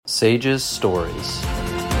Sage's Stories.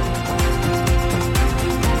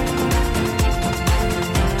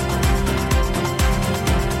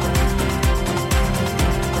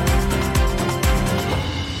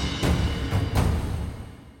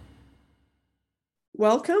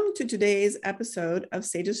 Welcome to today's episode of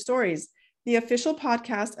Sage's Stories, the official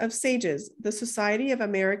podcast of SAGES, the Society of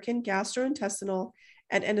American Gastrointestinal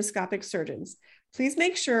and Endoscopic Surgeons. Please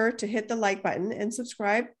make sure to hit the like button and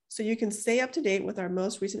subscribe so you can stay up to date with our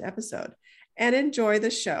most recent episode, and enjoy the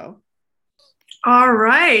show. All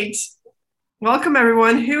right. Welcome,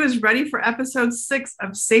 everyone who is ready for episode 6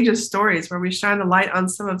 of SAGES Stories, where we shine the light on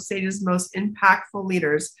some of SAGES' most impactful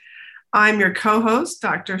leaders. I'm your co-host,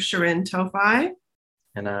 Dr. Shirin Tofai.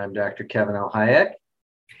 And I'm Dr. Kevin L. Hayek.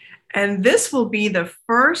 And this will be the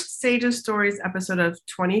first SAGES Stories episode of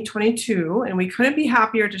 2022. And we couldn't be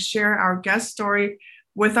happier to share our guest story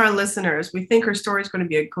with our listeners. We think her story is going to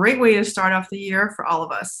be a great way to start off the year for all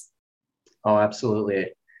of us. Oh,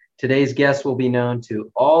 absolutely. Today's guest will be known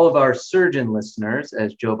to all of our surgeon listeners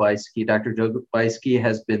as Joe Beiske. Dr. Joe Beiske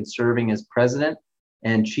has been serving as president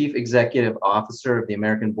and chief executive officer of the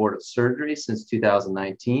American Board of Surgery since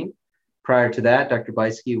 2019. Prior to that, Dr.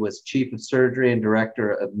 Beiske was chief of surgery and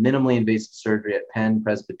director of minimally invasive surgery at Penn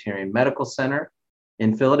Presbyterian Medical Center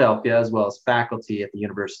in Philadelphia, as well as faculty at the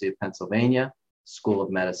University of Pennsylvania School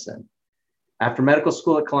of Medicine. After medical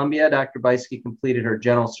school at Columbia, Dr. Beiske completed her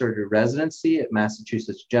general surgery residency at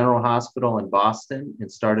Massachusetts General Hospital in Boston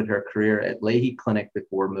and started her career at Lahey Clinic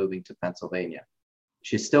before moving to Pennsylvania.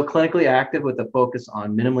 She's still clinically active with a focus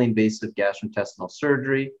on minimally invasive gastrointestinal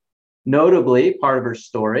surgery. Notably, part of her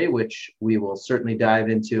story, which we will certainly dive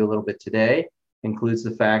into a little bit today, includes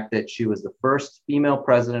the fact that she was the first female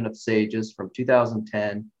president of SAGES from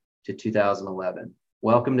 2010 to 2011.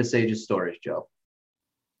 Welcome to SAGES Stories, Joe.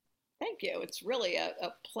 Thank you. It's really a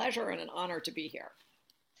pleasure and an honor to be here.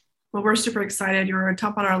 Well, we're super excited. You were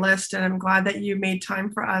top on our list, and I'm glad that you made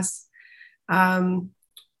time for us.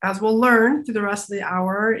 As we'll learn through the rest of the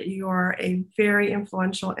hour, you are a very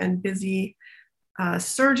influential and busy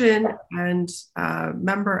surgeon and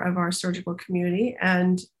member of our surgical community.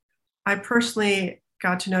 And I personally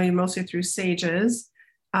got to know you mostly through SAGES.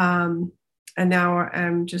 And now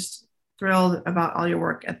I'm just thrilled about all your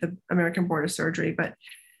work at the American Board of Surgery. But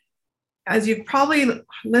as you've probably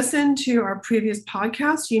listened to our previous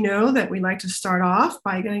podcast, you know that we like to start off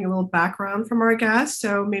by getting a little background from our guests.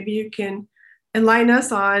 So maybe you can enlighten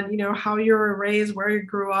us on, how you were raised, where you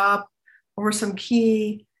grew up, or some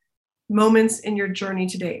key moments in your journey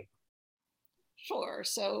to date. Sure.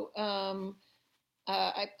 So I'm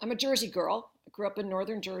a Jersey girl. I grew up in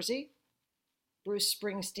northern Jersey. Bruce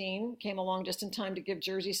Springsteen came along just in time to give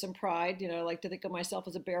Jersey some pride. I like to think of myself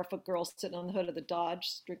as a barefoot girl sitting on the hood of the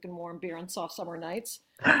Dodge, drinking warm beer on soft summer nights.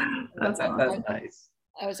 That's nice.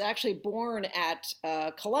 I was actually born at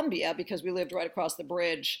Columbia because we lived right across the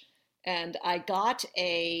bridge. And I got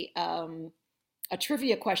a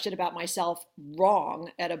trivia question about myself wrong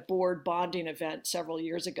at a board bonding event several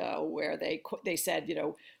years ago, where they said,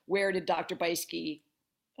 where was Dr. Beiske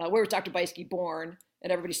born?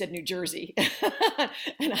 And everybody said New Jersey.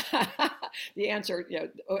 And the answer,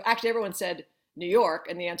 actually everyone said New York,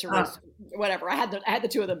 and the answer was whatever. I had the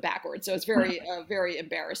two of them backwards, so it's very very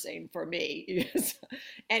embarrassing for me.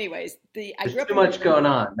 Anyways, I grew up. Too much going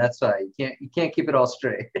on. That's why you can't keep it all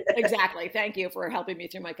straight. Exactly. Thank you for helping me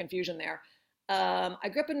through my confusion there. I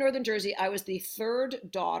grew up in northern Jersey. I was the third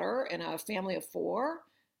daughter in a family of 4.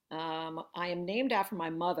 I am named after my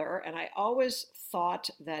mother, and I always thought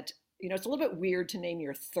that, it's a little bit weird to name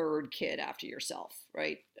your third kid after yourself,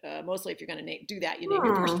 right? Mostly if you're going to do that, you name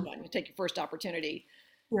your first one, you take your first opportunity.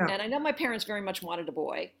 Yeah. And I know my parents very much wanted a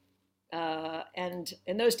boy. And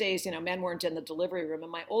in those days, men weren't in the delivery room.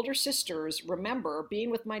 And my older sisters remember being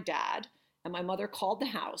with my dad, and my mother called the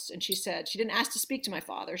house, and she said, she didn't ask to speak to my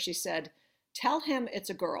father. She said, "Tell him it's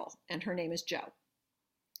a girl, and her name is Joe,"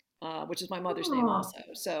 which is my mother's name also.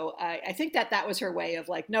 So I think that was her way of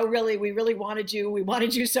like, no, really, we really wanted you. We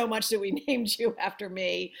wanted you so much that we named you after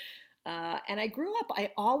me. And I grew up,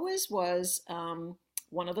 I always was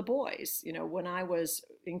one of the boys. When I was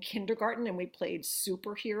in kindergarten and we played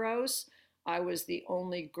superheroes, I was the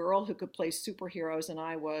only girl who could play superheroes, and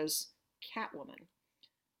I was Catwoman.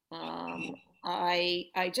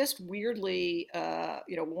 I just weirdly,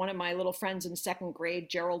 one of my little friends in second grade,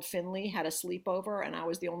 Gerald Finley, had a sleepover, and I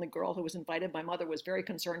was the only girl who was invited. My mother was very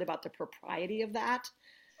concerned about the propriety of that.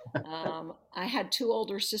 I had 2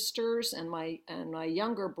 older sisters and my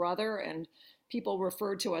younger brother, and people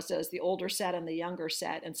referred to us as the older set and the younger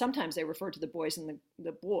set. And sometimes they referred to the boys and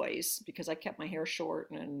the boys because I kept my hair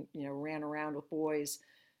short and ran around with boys.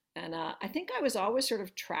 And I think I was always sort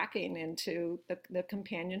of tracking into the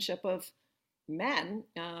companionship of men,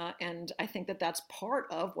 and I think that that's part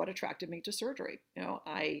of what attracted me to surgery.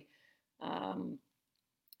 Um,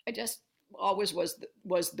 I just always was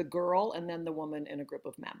the girl and then the woman in a group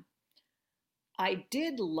of men. I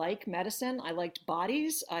did like medicine. I liked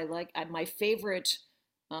bodies. My favorite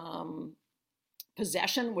um,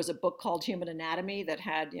 possession was a book called Human Anatomy that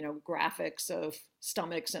had, graphics of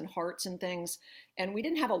stomachs and hearts and things. And we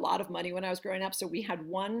didn't have a lot of money when I was growing up, so we had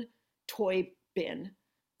one toy bin.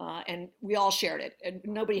 And we all shared it, and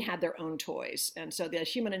nobody had their own toys. And so the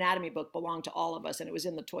Human Anatomy book belonged to all of us, and it was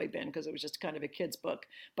in the toy bin because it was just kind of a kid's book.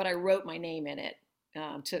 But I wrote my name in it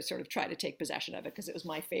to sort of try to take possession of it because it was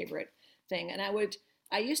my favorite thing. And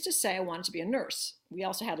I used to say I wanted to be a nurse. We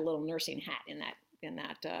also had a little nursing hat in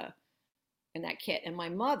that kit. And my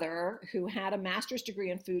mother, who had a master's degree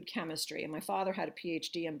in food chemistry, and my father had a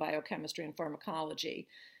PhD in biochemistry and pharmacology,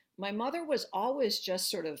 my mother was always just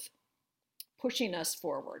sort of pushing us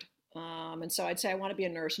forward. And so I'd say, I want to be a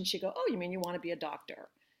nurse. And she'd go, oh, you mean you want to be a doctor?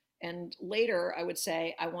 And later I would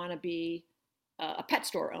say, I want to be a pet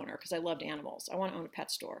store owner because I loved animals. I want to own a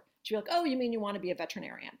pet store. She'd be like, oh, you mean you want to be a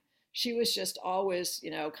veterinarian? She was just always,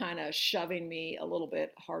 kind of shoving me a little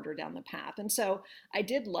bit harder down the path. And so I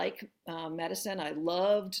did like medicine. I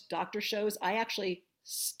loved doctor shows. I actually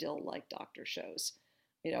still like doctor shows.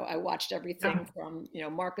 I watched everything from,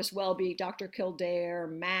 Marcus Welby, Dr. Kildare,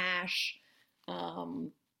 MASH,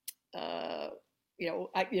 um, uh,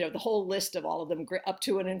 the whole list of all of them, up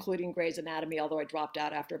to and including Grey's Anatomy, although I dropped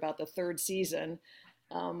out after about the third season.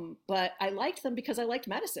 But I liked them because I liked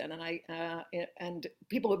medicine, and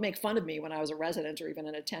people would make fun of me when I was a resident or even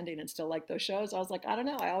an attending and still like those shows. I was like, I don't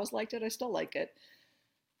know, I always liked it. I still like it.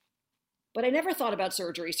 But I never thought about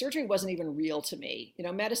surgery. Surgery wasn't even real to me.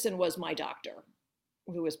 Medicine was my doctor,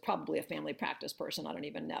 who was probably a family practice person. I don't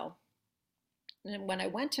even know. And when I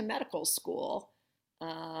went to medical school,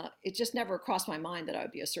 it just never crossed my mind that I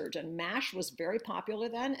would be a surgeon. MASH was very popular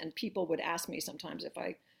then, and people would ask me sometimes if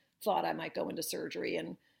I thought I might go into surgery.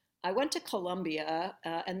 And I went to Columbia,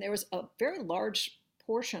 and there was a very large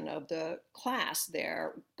portion of the class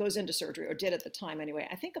there goes into surgery, or did at the time anyway.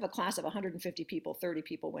 I think of a class of 150 people, 30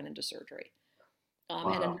 people went into surgery. Wow.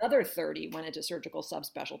 And another 30 went into surgical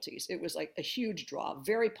subspecialties. It was like a huge draw,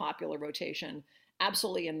 very popular rotation,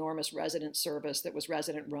 absolutely enormous resident service that was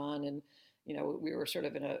resident run. And, we were sort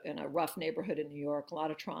of in a rough neighborhood in New York, a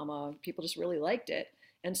lot of trauma. People just really liked it.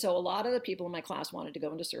 And so a lot of the people in my class wanted to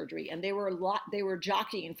go into surgery, and they were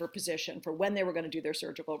jockeying for position for when they were going to do their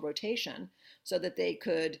surgical rotation so that they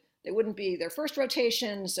wouldn't be their first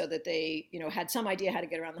rotation, so that they, had some idea how to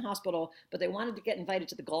get around the hospital, but they wanted to get invited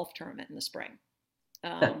to the golf tournament in the spring.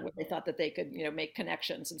 Where they thought that they could, make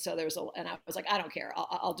connections. And so and I was like, I don't care.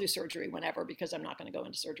 I'll do surgery whenever because I'm not going to go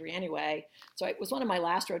into surgery anyway. So it was one of my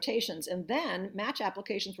last rotations. And then match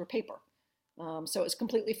applications were paper. So it was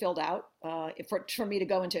completely filled out for me to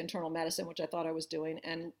go into internal medicine, which I thought I was doing.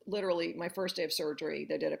 And literally my first day of surgery,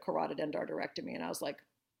 they did a carotid endarterectomy. And I was like,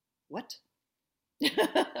 what?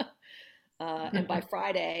 And by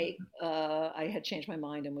Friday, I had changed my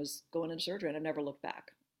mind and was going into surgery, and I never looked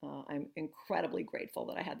back. I'm incredibly grateful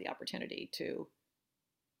that I had the opportunity to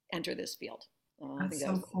enter this field. That's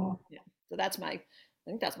so cool. Yeah. So I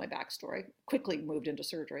think that's my backstory. Quickly moved into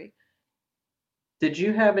surgery. Did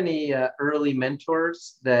you have any early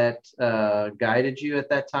mentors that guided you at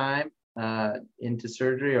that time into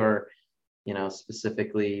surgery, or,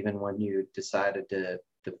 specifically even when you decided to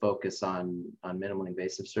focus on minimally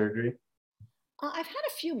invasive surgery? I've had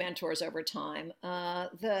a few mentors over time.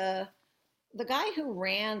 The guy who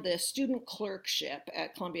ran the student clerkship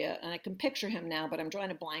at Columbia, and I can picture him now, but I'm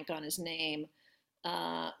drawing a blank on his name.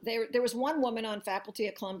 There was one woman on faculty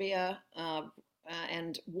at Columbia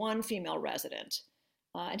and one female resident.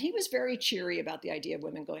 And he was very cheery about the idea of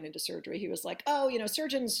women going into surgery. He was like, oh,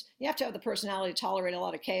 surgeons, you have to have the personality to tolerate a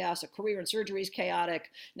lot of chaos. A career in surgery is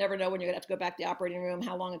chaotic. Never know when you're going to have to go back to the operating room,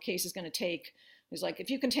 how long a case is going to take. He's like, if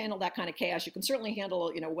you can handle that kind of chaos, you can certainly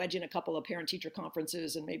handle, wedging a couple of parent-teacher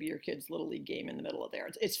conferences and maybe your kid's little league game in the middle of there.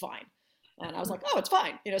 It's fine. And I was like, oh, it's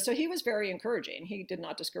fine. So he was very encouraging. He did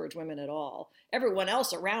not discourage women at all. Everyone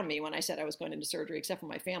else around me, when I said I was going into surgery, except for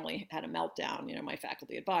my family, had a meltdown. My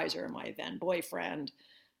faculty advisor, my then boyfriend,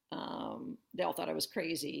 they all thought I was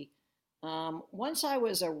crazy. Once I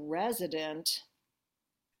was a resident,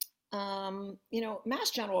 Mass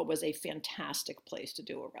General was a fantastic place to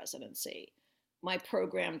do a residency. My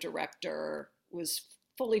program director was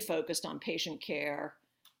fully focused on patient care.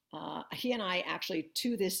 He and I actually,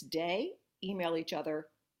 to this day, email each other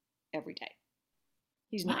every day.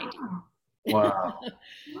 He's 90. Wow. Wow.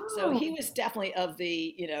 So he was definitely of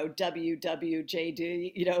the,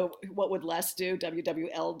 WWJD, what would Les do?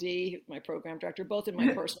 WWLD, my program director, both in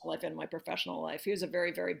my personal life and my professional life. He was a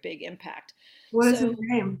very, very big impact. What is his So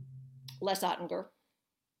name? Les Ottinger.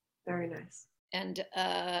 Very nice. And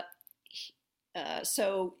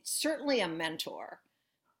so certainly a mentor.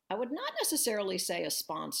 I would not necessarily say a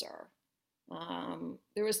sponsor.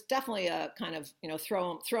 There was definitely a kind of,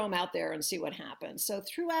 throw them out there and see what happens. So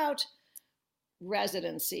throughout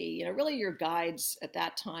residency, really your guides at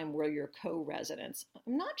that time were your co-residents.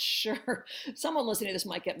 I'm not sure, someone listening to this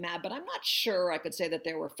might get mad, but I'm not sure I could say that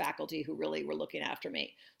there were faculty who really were looking after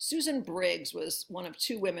me. Susan Briggs was one of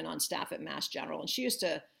two women on staff at Mass General, and she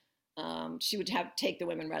would take the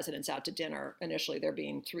women residents out to dinner. Initially, there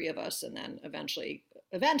being three of us, and then eventually,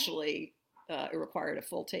 it required a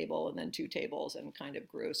full table and then two tables, and kind of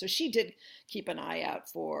grew. So she did keep an eye out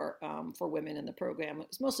for women in the program. It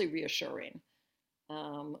was mostly reassuring.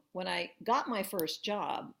 When I got my first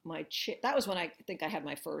job, that was when I think I had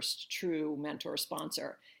my first true mentor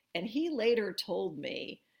sponsor, and he later told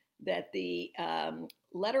me that the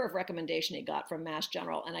letter of recommendation he got from Mass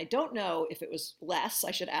General, and I don't know if it was Les,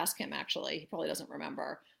 I should ask him actually, he probably doesn't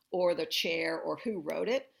remember, or the chair, or who wrote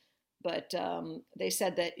it, but they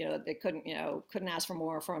said that they couldn't ask for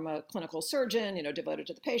more from a clinical surgeon, devoted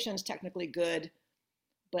to the patients, technically good,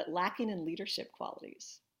 but lacking in leadership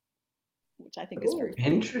qualities, which I think is very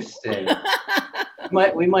interesting.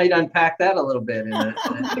 we might unpack that a little bit.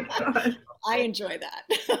 I enjoy that.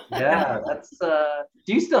 Yeah, that's.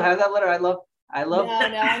 Do you still have that letter? I love. No,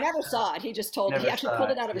 I never saw it. He just told me. He actually pulled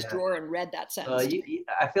it out of his drawer and read that sentence.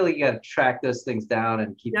 I feel like you got to track those things down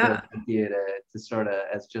and keep them with you to sort of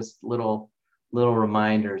as just little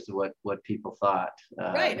reminders of what people thought.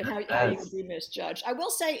 Right, and how you can be misjudged. I will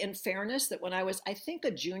say, in fairness, that when I was, I think,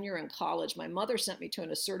 a junior in college, my mother sent me to an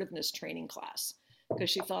assertiveness training class because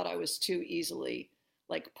she thought I was too easily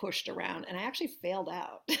pushed around, and I actually failed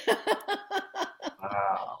out.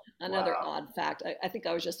 Wow. Another odd fact. I think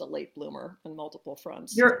I was just a late bloomer on multiple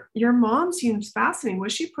fronts. Your mom seems fascinating.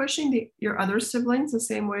 Was she pushing your other siblings the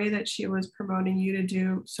same way that she was promoting you to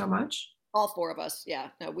do so much? All four of us, yeah.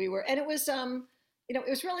 No, we were, and it was, it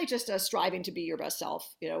was really just a striving to be your best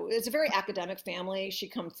self. It's a very academic family. She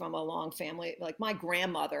comes from a long family. Like my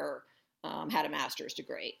grandmother had a master's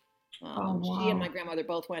degree. She and my grandmother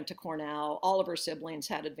both went to Cornell. All of her siblings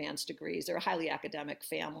had advanced degrees. They're a highly academic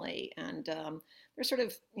family, and they're sort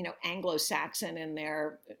of, Anglo-Saxon in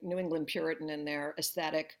their New England Puritan in their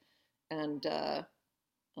aesthetic, and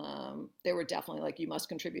they were definitely like, you must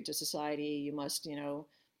contribute to society. You must,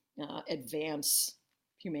 advance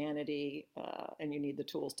humanity, and you need the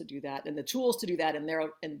tools to do that. And the tools to do that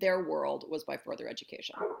in their world was by further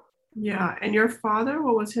education. Yeah, and your father,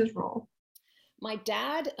 what was his role? My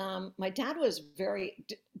dad was very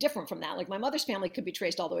different from that. Like my mother's family could be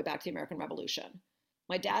traced all the way back to the American Revolution.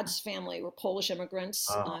 My dad's family were Polish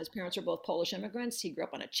immigrants. His parents were both Polish immigrants. He grew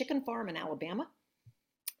up on a chicken farm in Alabama.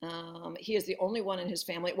 He is the only one in his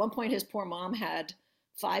family. At one point, his poor mom had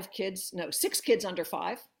 6 kids under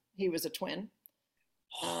 5. He was a twin.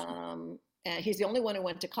 And he's the only one who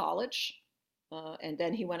went to college. And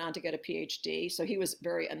then he went on to get a PhD. So he was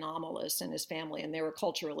very anomalous in his family, and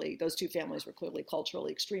those two families were clearly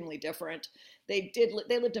culturally extremely different. They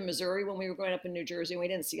lived in Missouri when we were growing up in New Jersey, and we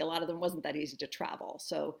didn't see a lot of them. It wasn't that easy to travel.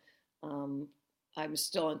 So I'm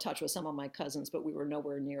still in touch with some of my cousins, but we were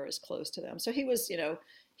nowhere near as close to them. So he was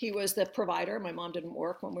the provider. My mom didn't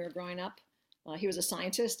work when we were growing up. He was a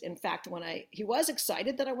scientist. In fact, he was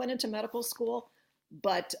excited that I went into medical school,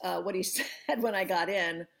 but what he said when I got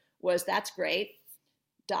in was, that's great.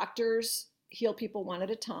 Doctors heal people one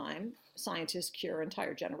at a time. Scientists cure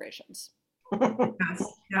entire generations. Yes.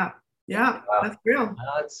 Yeah. That's real.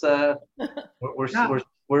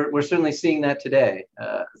 We're certainly seeing that today.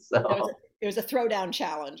 It was a throwdown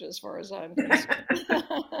challenge as far as I'm concerned.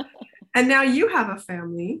 And now you have a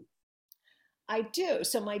family. I do.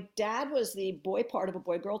 So my dad was the boy part of a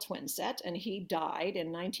boy-girl twin set, and he died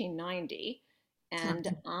in 1990.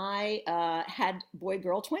 And I had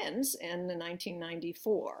boy-girl twins in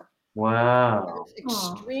 1994. Wow. I was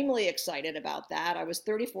extremely excited about that. I was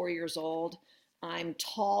 34 years old. I'm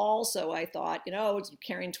tall, so I thought,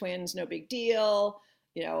 carrying twins, no big deal.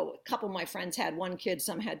 A couple of my friends had 1 kid,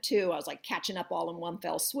 some had 2. I was like catching up all in one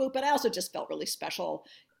fell swoop, but I also just felt really special.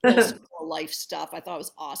 Life stuff. I thought it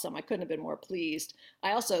was awesome. I couldn't have been more pleased.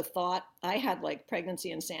 I also thought I had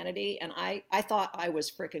pregnancy insanity, and I thought I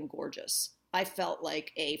was freaking gorgeous. I felt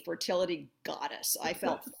like a fertility goddess. I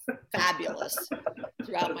felt fabulous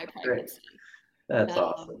throughout my pregnancy. That's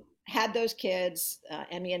awesome. Had those kids,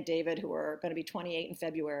 Emmy and David, who are going to be 28 in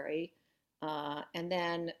February. And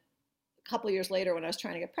then a couple of years later, when I was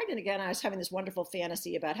trying to get pregnant again, I was having this wonderful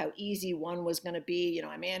fantasy about how easy one was going to be. You know,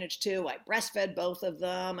 I managed to. I breastfed both of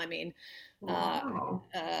them. I mean, Wow.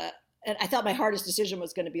 and I thought my hardest decision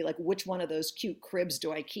was going to be like, which one of those cute cribs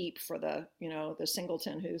do I keep for the, you know, the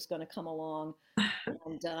singleton who's going to come along?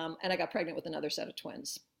 And I got pregnant with another set of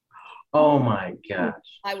twins. Oh my gosh.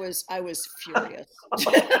 I was furious.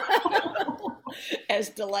 As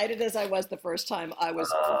delighted as I was the first time, I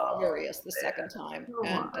was furious the second time. Oh,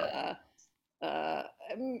 And wow.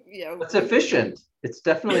 you know, It's efficient. It's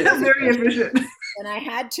definitely Very efficient. and I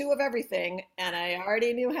had two of everything, and I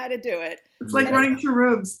already knew how to do it. It's like And running through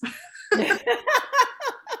rooms.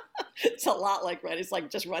 it's a lot like running. It's like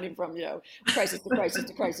just running from, you know, crisis to crisis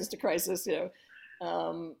to crisis to crisis, you know.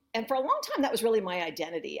 And for a long time, that was really my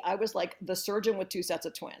identity. I was like the surgeon with two sets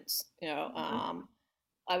of twins. You know,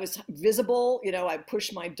 I was visible. You know, I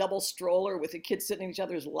pushed my double stroller with the kids sitting in each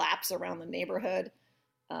other's laps around the neighborhood.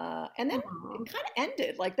 And then Aw. it kind of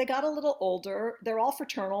ended. Like they got a little older. They're all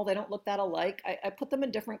fraternal. They don't look that alike. I put them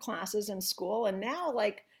in different classes in school. And now,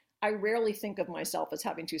 like, I rarely think of myself as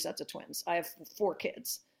having two sets of twins. I have four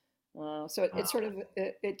kids. So it sort of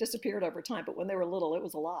it disappeared over time. But when they were little, it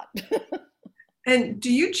was a lot. And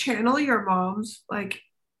do you channel your mom's like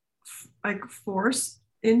force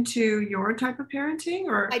into your type of parenting,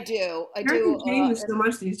 or I do. I do. parenting changes so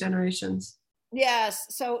much these generations? Yes.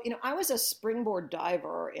 So, you know, I was a springboard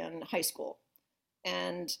diver in high school.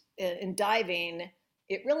 And in diving,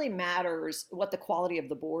 it really matters what the quality of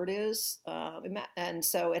the board is. And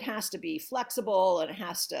so it has to be flexible, and it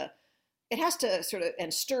has to sort of,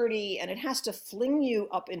 and sturdy, and it has to fling you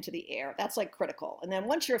up into the air. That's like critical. And then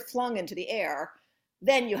once you're flung into the air,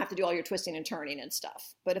 then you have to do all your twisting and turning and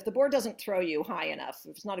stuff. But if the board doesn't throw you high enough,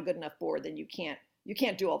 if it's not a good enough board, then you can't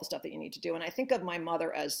do all the stuff that you need to do. And I think of my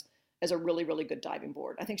mother as a really, really good diving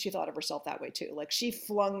board. I think she thought of herself that way too. Like she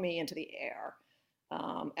flung me into the air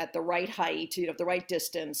at the right height, you know, the right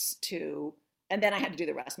distance and then I had to do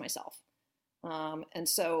the rest myself. And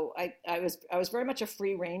so I was very much a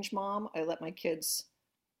free range mom. I let my kids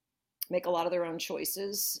make a lot of their own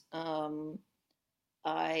choices.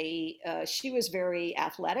 She was very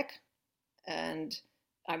athletic, and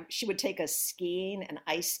she would take us skiing and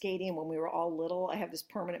ice skating when we were all little. I have this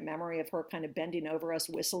permanent memory of her kind of bending over us,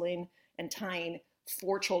 whistling, and tying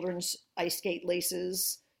four children's ice skate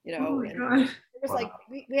laces, you Oh know, my and God. it was like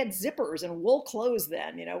we had zippers and wool clothes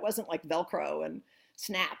then, you know, it wasn't like Velcro and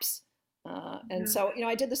snaps. And Yeah. so, you know,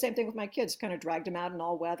 I did the same thing with my kids, kind of dragged them out in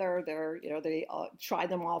all weather. You know, they tried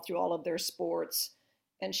them all through all of their sports.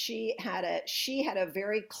 And she had a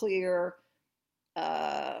very clear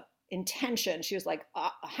intention. She was like,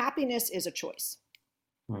 happiness is a choice.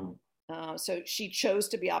 Hmm. So she chose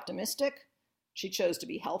to be optimistic. She chose to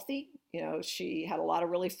be healthy. You know, she had a lot of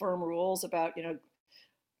really firm rules about, you know,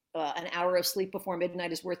 an hour of sleep before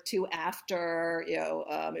midnight is worth two after. You know,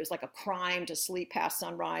 it was like a crime to sleep past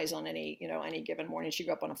sunrise on any given morning. She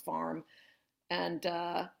grew up on a farm, and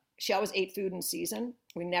she always ate food in season.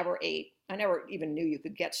 We never ate. I never even knew you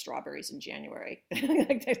could get strawberries in January.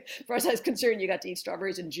 As far as I was concerned, you got to eat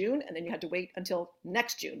strawberries in June, and then you had to wait until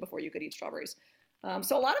next June before you could eat strawberries.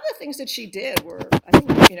 So a lot of the things that she did were, I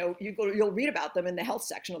think, you know, you'll read about them in the health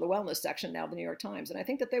section or the wellness section now of the New York Times, and I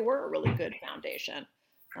think that they were a really good foundation.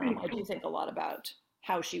 Pretty I do cool. think a lot about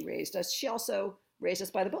how she raised us. She also raised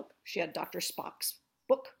us by the book. She had Dr. Spock's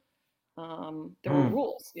book. There were Hmm.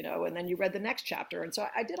 rules, you know, and then you read the next chapter. And so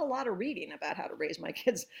I did a lot of reading about how to raise my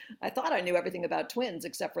kids. I thought I knew everything about twins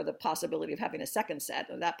except for the possibility of having a second set.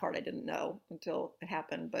 And that part I didn't know until it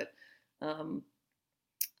happened. But, um,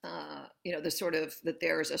 you know, the sort of that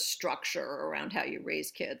there's a structure around how you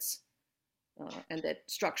raise kids, and that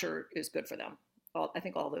structure is good for them. I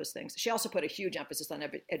think all those things. She also put a huge emphasis on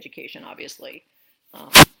education, obviously,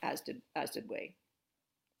 um, as did we.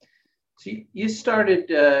 So you started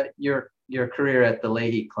your career at the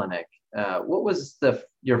Leahy Clinic. What was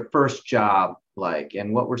your first job like,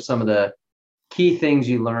 and what were some of the key things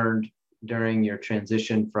you learned during your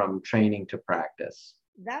transition from training to practice?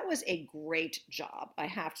 That was a great job, I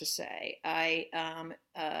have to say.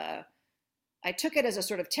 I took it as a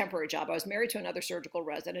sort of temporary job. I was married to another surgical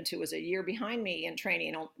resident who was a year behind me in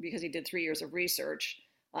training because he did 3 years of research,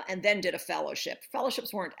 and then did a fellowship.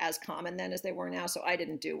 Fellowships weren't as common then as they were now, so I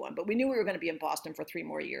didn't do one. But we knew we were going to be in Boston for 3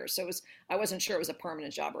 more years. So I wasn't sure it was a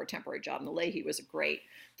permanent job or a temporary job. And the Leahy was great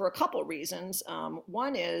for a couple of reasons.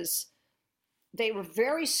 One is they were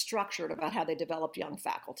very structured about how they developed young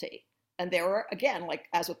faculty. And there were, again, like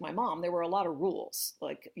as with my mom, there were a lot of rules.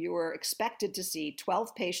 Like you were expected to see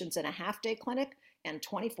 12 patients in a half-day clinic and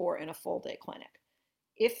 24 in a full-day clinic.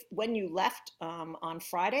 If when you left on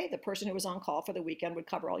Friday, the person who was on call for the weekend would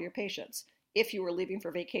cover all your patients. If you were leaving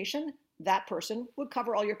for vacation, that person would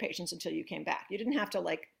cover all your patients until you came back. You didn't have to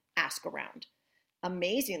like ask around.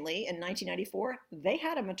 Amazingly, in 1994, they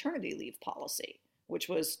had a maternity leave policy, which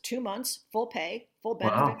was 2 months, full pay, full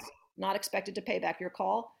Wow. benefits, not expected to pay back your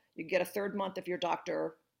call. You get a third month if your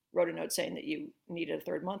doctor wrote a note saying that you needed a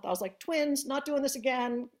third month. I was like, twins, not doing this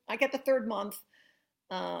again. I get the third month.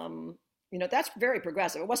 Um, that's very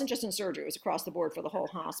progressive. It wasn't just in surgery; it was across the board for the whole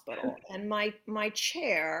hospital. And um,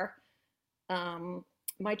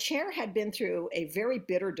 my chair had been through a very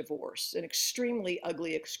bitter divorce, an extremely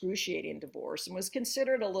ugly, excruciating divorce, and was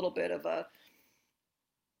considered a little bit of a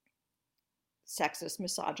sexist,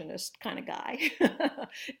 misogynist kind of guy,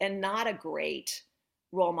 and not a great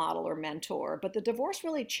role model or mentor. But the divorce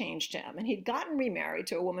really changed him. And he'd gotten remarried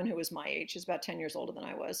to a woman who was my age, she's about 10 years older than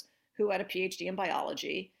I was, who had a PhD in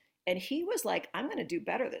biology. And he was like, I'm going to do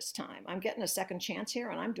better this time. I'm getting a second chance here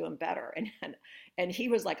and I'm doing better. And he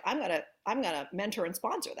was like, I'm going to mentor and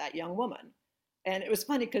sponsor that young woman. And it was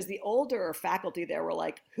funny because the older faculty there were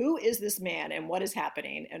like, who is this man and what is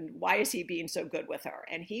happening and why is he being so good with her?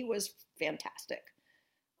 And he was fantastic.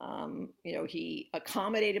 He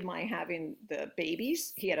accommodated my having the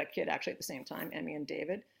babies. He had a kid actually at the same time, Emmy and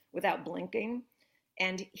David, without blinking.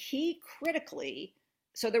 And he critically,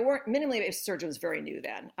 so there weren't, minimally invasive surgery was very new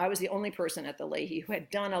then. I was the only person at the Lahey who had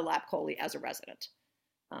done a lap chole as a resident.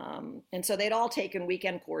 And so they'd all taken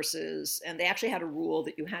weekend courses, and they actually had a rule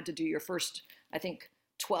that you had to do your first, I think,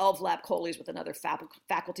 12 lap choles with another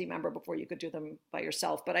faculty member before you could do them by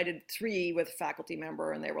yourself. But I did 3 with a faculty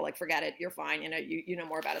member, and they were like, forget it, you're fine. You know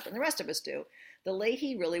more about it than the rest of us do. The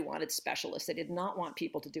Lahey really wanted specialists. They did not want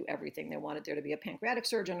people to do everything. They wanted there to be a pancreatic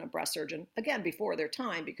surgeon, a breast surgeon, again, before their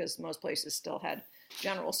time, because most places still had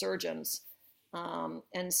general surgeons.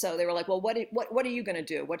 And so they were like, well, what are you going to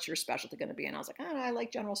do? What's your specialty going to be? And I was like, oh, I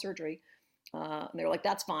like general surgery. And they were like,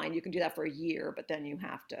 that's fine. You can do that for a year, but then you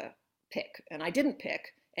have to pick. And I didn't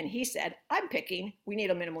pick. And he said, I'm picking. We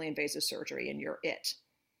need a minimally invasive surgery, and you're it,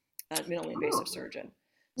 a minimally invasive surgeon.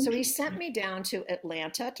 So he sent me down to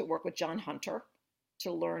Atlanta to work with John Hunter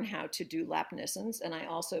to learn how to do lap Nissens. And I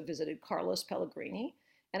also visited Carlos Pellegrini.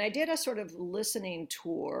 And I did a sort of listening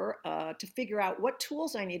tour to figure out what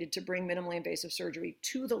tools I needed to bring minimally invasive surgery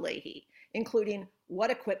to the Lahey, including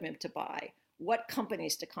what equipment to buy, what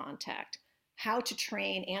companies to contact, how to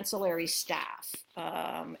train ancillary staff.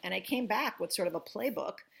 And I came back with sort of a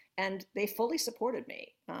playbook, and they fully supported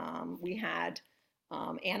me. We had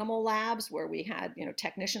animal labs where we had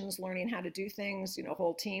technicians learning how to do things,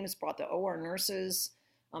 whole teams brought the OR nurses.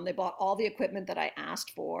 They bought all the equipment that I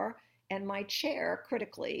asked for. And my chair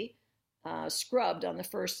critically scrubbed on the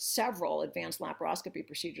first several advanced laparoscopy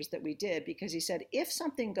procedures that we did, because he said, if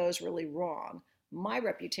something goes really wrong, my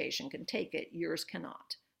reputation can take it, yours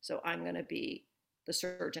cannot. So I'm going to be the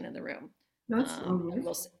surgeon in the room. That's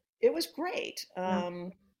it was great. Yeah.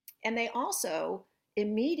 And they also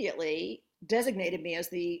immediately designated me as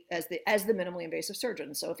the minimally invasive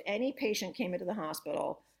surgeon. So if any patient came into the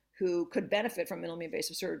hospital who could benefit from minimally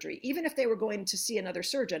invasive surgery, even if they were going to see another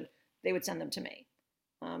surgeon, they would send them to me.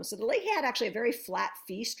 So the Lahey had actually a very flat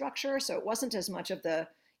fee structure, so it wasn't as much of the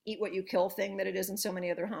eat what you kill thing that it is in so many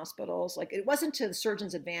other hospitals. Like, it wasn't to the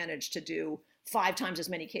surgeon's advantage to do 5 times as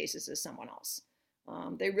many cases as someone else.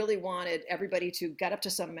 They really wanted everybody to get up to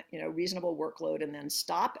some reasonable workload and then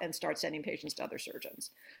stop and start sending patients to other surgeons.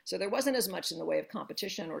 So there wasn't as much in the way of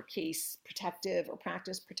competition or case protective or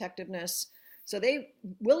practice protectiveness. So they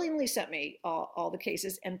willingly sent me all the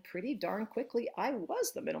cases, and pretty darn quickly, I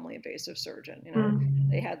was the minimally invasive surgeon.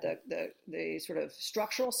 They had the sort of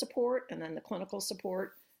structural support and then the clinical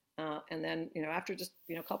support, and then after just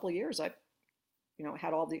a couple of years, I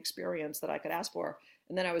had all the experience that I could ask for.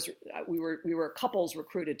 And then we were couples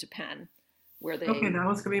recruited to Penn, where they. Okay, that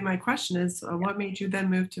was going to be my question: is what made you then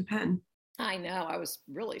move to Penn? I know, I was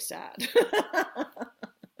really sad.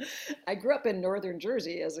 I grew up in northern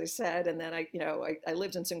Jersey, as I said, and then I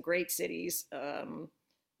lived in some great cities,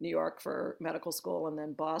 New York for medical school, and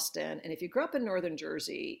then Boston. And if you grew up in northern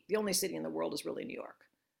Jersey, the only city in the world is really New York.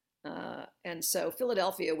 And so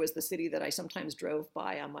Philadelphia was the city that I sometimes drove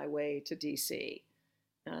by on my way to DC.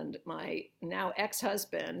 And my now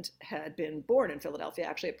ex-husband had been born in Philadelphia,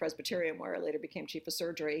 actually at Presbyterian, where I later became chief of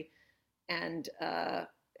surgery, and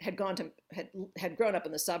had grown up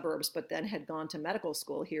in the suburbs, but then had gone to medical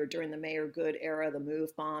school here during the Mayor Good era, the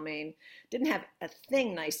move bombing. Didn't have a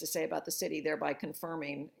thing nice to say about the city, thereby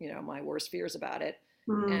confirming, my worst fears about it.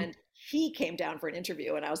 Mm-hmm. And he came down for an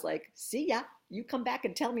interview, and I was like, see ya, you come back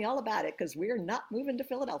and tell me all about it, because we're not moving to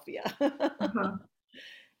Philadelphia. Uh-huh.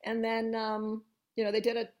 And then they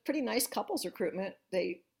did a pretty nice couples recruitment.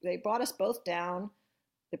 They brought us both down.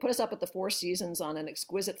 They put us up at the Four Seasons on an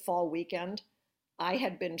exquisite fall weekend. I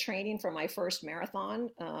had been training for my first marathon,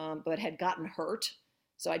 but had gotten hurt.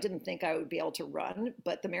 So I didn't think I would be able to run.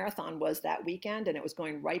 But the marathon was that weekend, and it was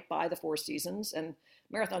going right by the Four Seasons. And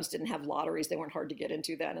marathons didn't have lotteries. They weren't hard to get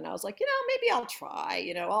into then. And I was like, maybe I'll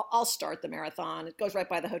try. I'll start the marathon. It goes right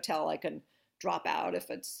by the hotel. I can drop out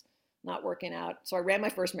if it's not working out. So I ran my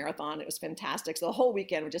first marathon. It was fantastic. So the whole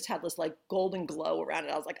weekend we just had this like golden glow around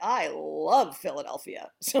it. I was like, I love Philadelphia.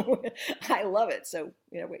 So I love it. So,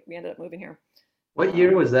 we ended up moving here. What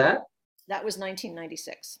year was that? That was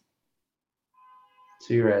 1996.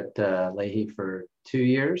 So you were at Leahy for 2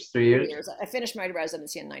 years, 3 years? 3 years. I finished my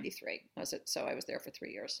residency in 93. So I was there for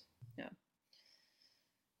 3 years. Yeah.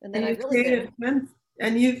 And then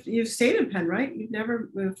you've stayed in Penn, right? You've never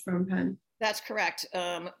moved from Penn. That's correct.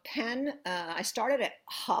 Penn, I started at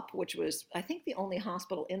HUP, which was, I think, the only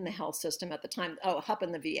hospital in the health system at the time. Oh, HUP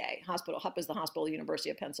in the VA. HUP is the hospital, University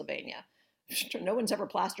of Pennsylvania. No one's ever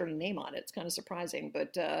plastered a name on it. It's kind of surprising.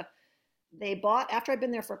 But they bought, after I'd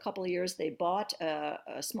been there for a couple of years, they bought a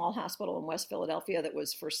small hospital in West Philadelphia that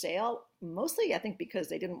was for sale, mostly, I think, because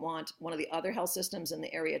they didn't want one of the other health systems in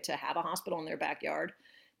the area to have a hospital in their backyard.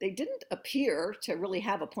 They didn't appear to really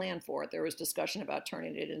have a plan for it. There was discussion about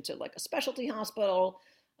turning it into like a specialty hospital,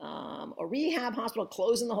 a rehab hospital,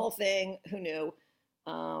 closing the whole thing. Who knew?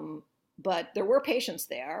 But there were patients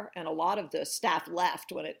there, and a lot of the staff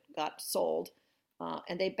left when it got sold.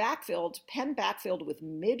 And Penn backfilled with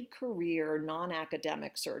mid-career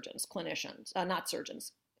non-academic surgeons, clinicians, not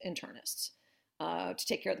surgeons, internists, to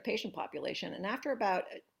take care of the patient population. And after about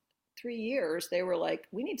 3 years, they were like,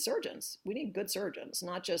 we need surgeons. We need good surgeons,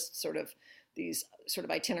 not just sort of these sort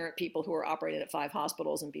of itinerant people who are operating at 5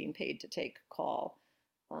 hospitals and being paid to take call.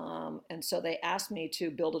 And so they asked me to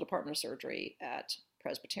build a department of surgery at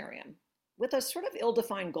Presbyterian with a sort of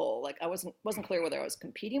ill-defined goal. Like I wasn't clear whether I was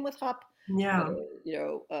competing with HUP. Yeah.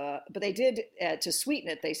 But they did, to sweeten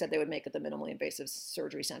it, they said they would make it the minimally invasive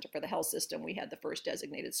surgery center for the health system. We had the first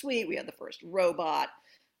designated suite. We had the first robot.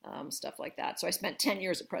 Stuff like that. So I spent 10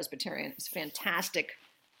 years at Presbyterian. It was a fantastic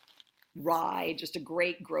ride, just a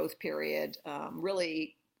great growth period,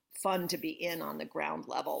 really fun to be in on the ground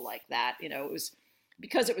level like that. It was,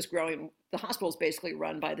 because it was growing, the hospital was basically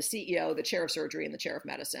run by the CEO, the chair of surgery, and the chair of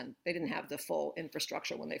medicine. They didn't have the full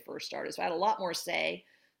infrastructure when they first started. So I had a lot more say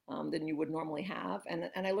than you would normally have. And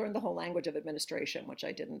I learned the whole language of administration, which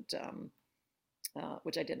I didn't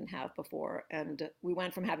have before. And we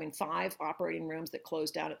went from having 5 operating rooms that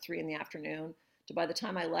closed down at 3 p.m. to, by the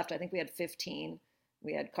time I left, I think we had 15.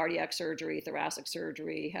 We had cardiac surgery, thoracic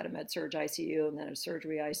surgery, had a med-surg ICU, and then a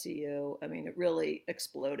surgery ICU. I mean, it really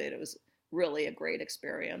exploded. It was really a great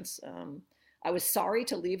experience. I was sorry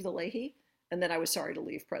to leave the Leahy, and then I was sorry to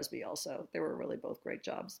leave Presby also. They were really both great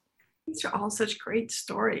jobs. These are all such great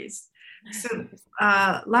stories. So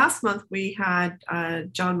last month we had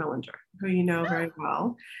John Millinger, who you know very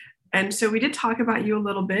well. And so we did talk about you a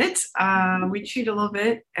little bit. We cheated a little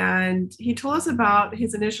bit, and he told us about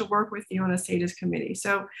his initial work with you on a SAGES committee.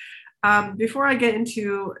 So before I get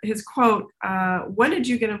into his quote, when did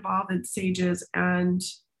you get involved in SAGES, and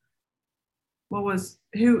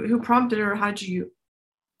who prompted it, or how'd you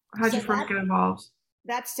first get involved?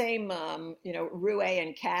 That same, Rue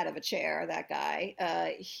and cat of a chair, that guy,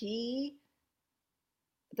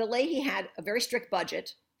 the Leahy had a very strict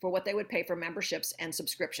budget for what they would pay for memberships and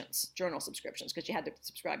subscriptions, journal subscriptions, because you had to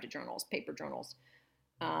subscribe to journals, paper journals.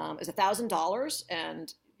 It was $1,000,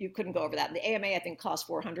 and you couldn't go over that. And the AMA, I think, cost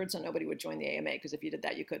 $400, so nobody would join the AMA, because if you did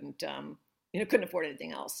that, you couldn't afford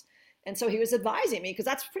anything else. And so he was advising me, because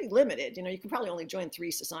that's pretty limited. You can probably only join 3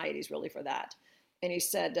 societies really for that. And he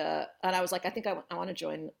said, and I was like, I think I want to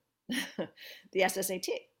join the SSAT,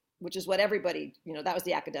 which is what everybody, that was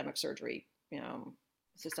the academic surgery,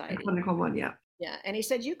 society. The clinical one, yeah. Yeah. And he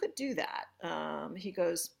said, you could do that. He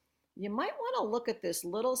goes, you might want to look at this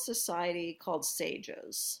little society called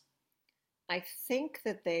SAGES. I think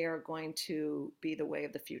that they are going to be the way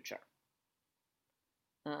of the future.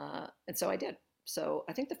 And so I did. So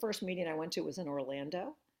I think the first meeting I went to was in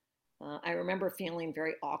Orlando. I remember feeling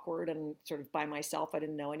very awkward and sort of by myself. I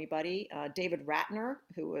didn't know anybody. David Ratner,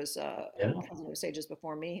 who was president of SAGES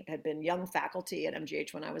before me, had been young faculty at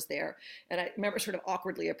MGH when I was there. And I remember sort of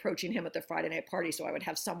awkwardly approaching him at the Friday night party so I would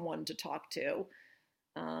have someone to talk to.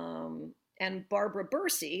 And Barbara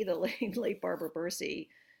Bursey, the late Barbara Bursey,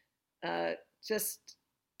 just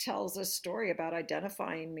tells a story about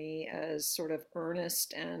identifying me as sort of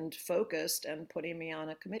earnest and focused and putting me on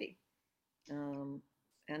a committee.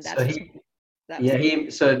 And that's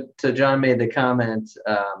so John made the comment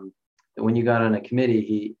when you got on a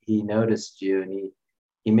committee, he noticed you, and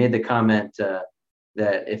he made the comment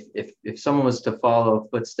that if someone was to follow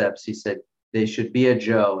footsteps, he said they should be a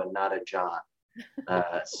Joe and not a John.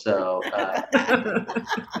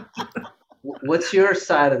 What's your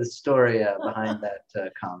side of the story behind that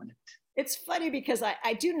comment? It's funny because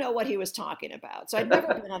I do know what he was talking about. So I'd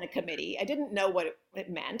never been on a committee. I didn't know what it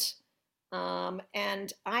meant.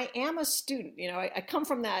 And I am a student. I come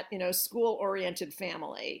from that, school-oriented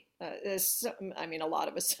family. I mean, a lot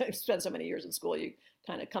of us spend so many years in school, you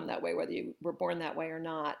kind of come that way, whether you were born that way or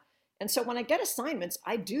not. And so when I get assignments,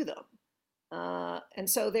 I do them. And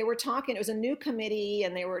so they were talking, it was a new committee,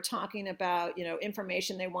 and they were talking about,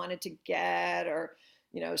 information they wanted to get, or,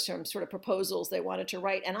 some sort of proposals they wanted to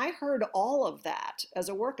write. And I heard all of that as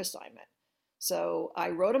a work assignment. So I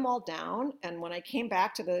wrote them all down. And when I came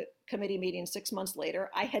back to the committee meeting 6 months later,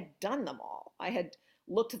 I had done them all. I had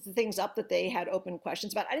looked at the things up that they had open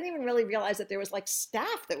questions about. I didn't even really realize that there was like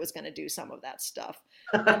staff that was going to do some of that stuff.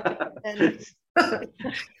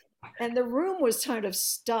 And the room was kind of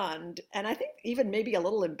stunned, and I think even maybe a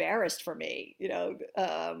little embarrassed for me,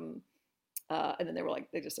 and then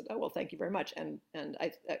they just said, "Oh, well, thank you very much." And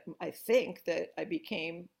I think that I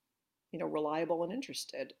became, reliable and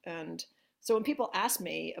interested. And so when people ask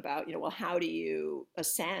me about, well, how do you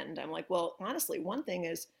ascend? I'm like, well, honestly, one thing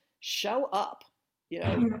is show up,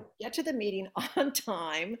 get to the meeting on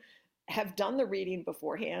time, have done the reading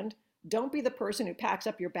beforehand. Don't be the person who packs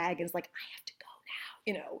up your bag and is like, I have to go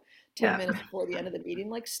now, 10 minutes before the end of the meeting.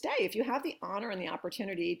 Like, stay. If you have the honor and the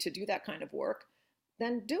opportunity to do that kind of work,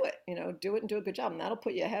 then do it, do it and do a good job. And that'll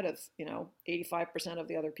put you ahead of, 85% of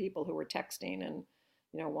the other people who were texting and,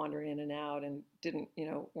 wandering in and out and didn't,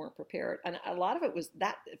 weren't prepared. And a lot of it was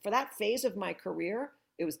that for that phase of my career,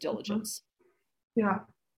 it was diligence. Yeah.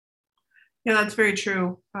 Yeah, that's very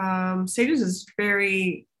true. SAGES is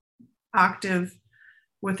very active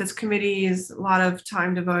with its committees, a lot of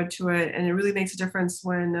time devoted to it. And it really makes a difference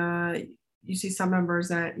when you see some members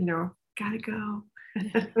that, gotta go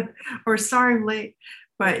or sorry, I'm late.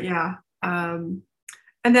 But yeah. And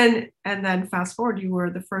then fast forward, you were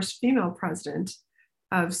the first female president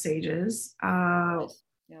of SAGES. Yeah.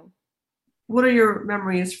 What are your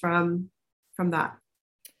memories from that?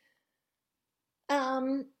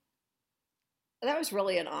 That was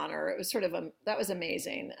really an honor. It was that was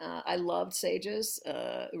amazing. I loved SAGES.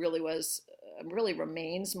 It really was, really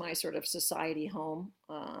remains my sort of society home.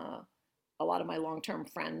 A lot of my long-term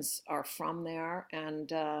friends are from there,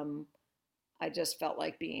 and I just felt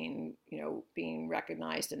like being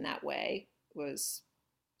recognized in that way was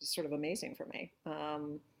sort of amazing for me.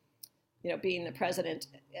 Being the president,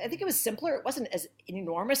 I think it was simpler. It wasn't as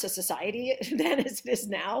enormous a society then as it is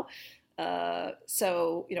now.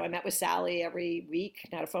 So, I met with Sally every week,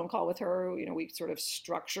 had a phone call with her. We sort of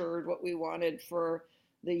structured what we wanted for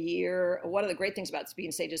the year. One of the great things about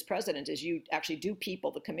being SAGES president is you actually do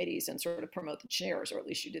people the committees and sort of promote the chairs, or at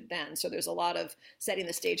least you did then. So there's a lot of setting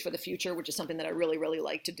the stage for the future, which is something that I really, really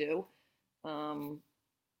like to do. And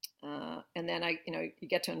then you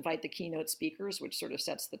get to invite the keynote speakers, which sort of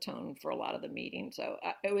sets the tone for a lot of the meeting. So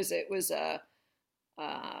it was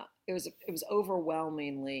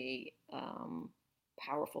overwhelmingly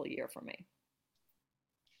powerful year for me.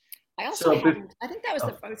 I also I think that was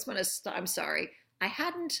the first one. I'm sorry. I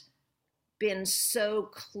hadn't been so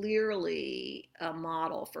clearly a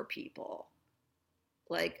model for people,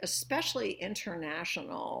 like especially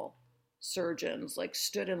international surgeons, like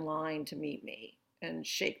stood in line to meet me and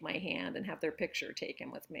shake my hand and have their picture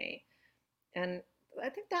taken with me. And I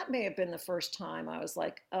think that may have been the first time I was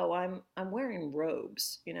like, oh, I'm wearing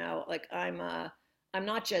robes, like I'm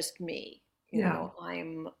not just me,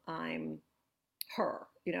 I'm her,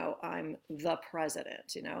 I'm the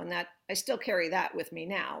president, and that I still carry that with me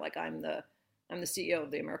now. Like I'm the CEO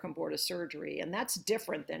of the American Board of Surgery, and that's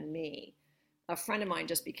different than me. A friend of mine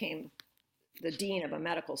just became the dean of a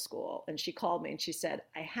medical school, and she called me and she said,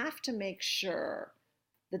 I have to make sure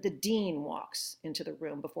that the dean walks into the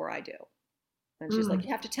room before I do. And she's like, you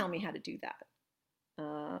have to tell me how to do that.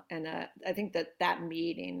 And I think that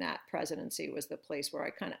meeting, that presidency was the place where I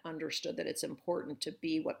kind of understood that it's important to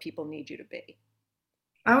be what people need you to be.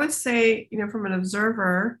 I would say, from an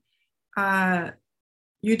observer,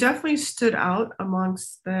 you definitely stood out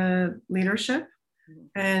amongst the leadership.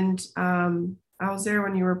 And I was there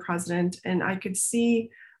when you were president, and I could see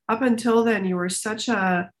up until then, you were such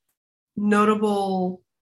a notable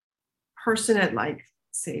person at like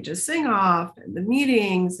SAGES Sing Off and the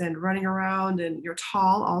meetings and running around, and you're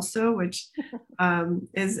tall also, which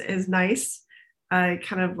is nice.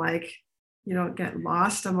 Kind of like you don't get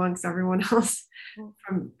lost amongst everyone else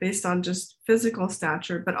based on just physical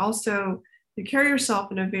stature, but also you carry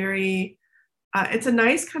yourself in a very it's a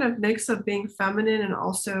nice kind of mix of being feminine and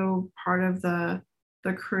also part of the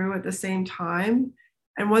crew at the same time.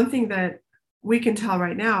 And one thing that we can tell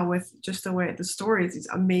right now with just the way the stories, these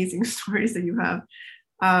amazing stories that you have,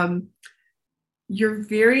 um, you're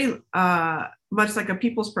very much like a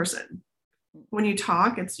people's person. When you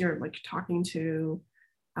talk, you're like talking to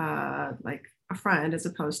like a friend as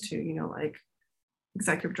opposed to, like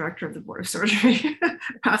executive director of the board of surgery,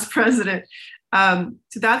 past president. So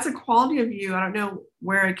that's a quality of you. I don't know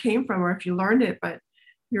where it came from or if you learned it, but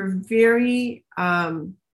you're very,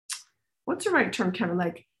 what's the right term, Kevin?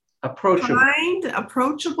 Like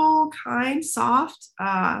approachable, kind, soft.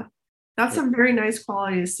 That's a very nice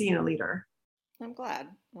quality to see in a leader. I'm glad.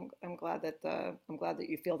 I'm glad that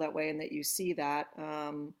you feel that way and that you see that.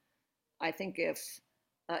 I think it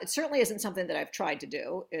certainly isn't something that I've tried to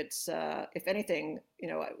do. It's, if anything,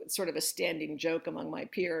 it's sort of a standing joke among my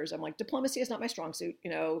peers. I'm like, diplomacy is not my strong suit.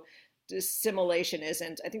 Dissimulation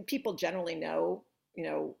isn't. I think people generally know,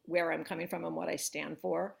 where I'm coming from and what I stand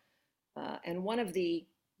for. And one of the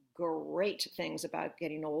great things about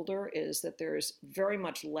getting older is that there's very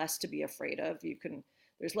much less to be afraid of.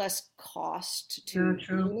 There's less cost to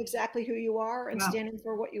being exactly who you are and standing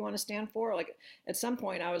for what you want to stand for. Like at some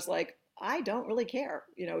point I was like, I don't really care,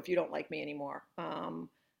 if you don't like me anymore.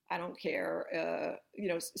 I don't care,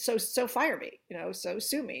 so fire me, so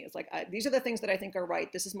sue me. It's like, these are the things that I think are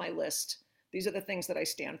right. This is my list. These are the things that I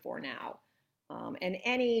stand for now. And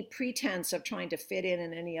any pretense of trying to fit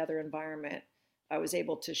in any other environment, I was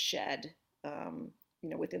able to shed,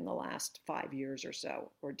 within the last 5 years or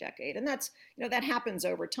so, or decade. And that's, that happens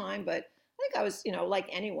over time, but I think I was, like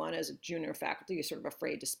anyone as a junior faculty, you're sort of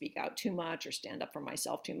afraid to speak out too much or stand up for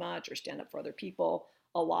myself too much or stand up for other people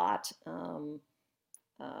a lot.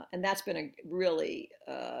 And that's been a really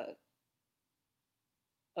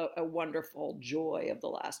a wonderful joy of the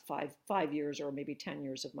last five years or maybe 10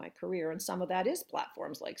 years of my career. And some of that is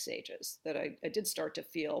platforms like SAGES that I did start to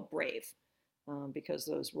feel brave because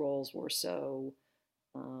those roles were so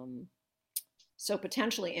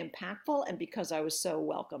potentially impactful and because I was so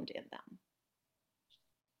welcomed in them.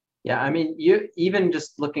 Yeah, I mean, you even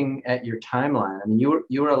just looking at your timeline, I mean,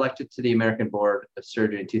 you were elected to the American Board of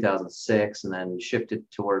Surgery in 2006, and then you shifted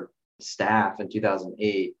toward staff in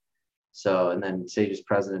 2008. So, and then SAGES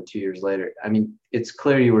president 2 years later. I mean, it's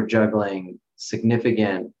clear you were juggling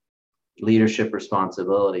significant leadership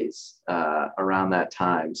responsibilities around that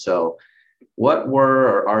time. So, what were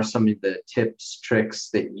or are some of the tips, tricks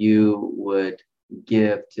that you would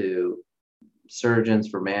give to surgeons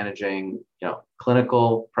for managing,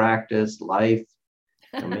 clinical practice, life,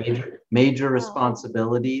 major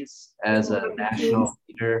responsibilities as a national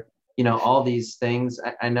leader, all these things.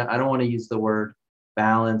 I know I don't want to use the word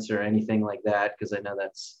balance or anything like that because I know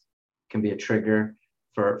can be a trigger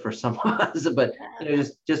for some of us, but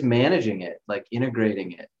just managing it, like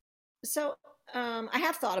integrating it. So I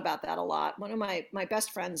have thought about that a lot. One of my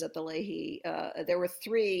best friends at the Lahey, there were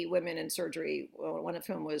 3 women in surgery, one of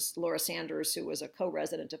whom was Laura Sanders, who was a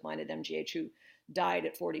co-resident of mine at MGH, who died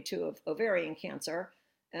at 42 of ovarian cancer.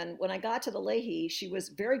 And when I got to the Lahey, she was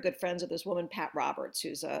very good friends with this woman, Pat Roberts,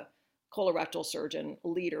 who's a colorectal surgeon,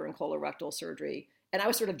 leader in colorectal surgery. And I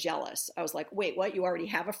was sort of jealous. I was like, wait, what? You already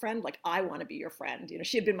have a friend? Like, I want to be your friend.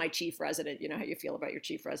 She had been my chief resident. You know how you feel about your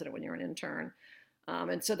chief resident when you're an intern.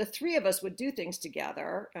 And so the 3 of us would do things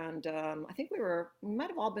together. And I think we might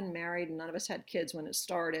have all been married and none of us had kids when it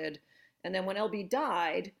started. And then when LB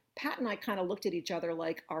died, Pat and I kind of looked at each other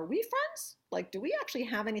like, are we friends? Like, do we actually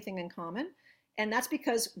have anything in common? And that's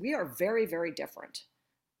because we are very, very different.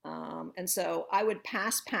 And so I would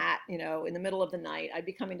pass Pat, in the middle of the night. I'd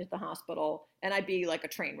be coming to the hospital and I'd be like a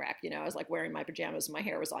train wreck. I was like wearing my pajamas and my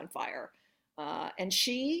hair was on fire. And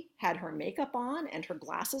she had her makeup on and her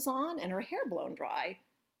glasses on and her hair blown dry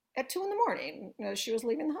at 2 a.m. She was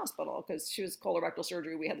leaving the hospital because she was colorectal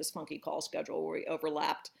surgery. We had this funky call schedule where we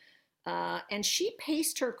overlapped. And she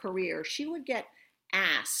paced her career. She would get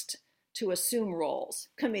asked to assume roles,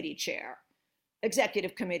 committee chair,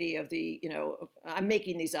 executive committee of the, I'm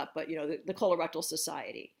making these up, but, the Colorectal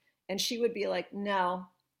Society. And she would be like, no,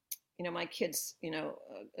 my kid's,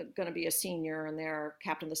 going to be a senior and they're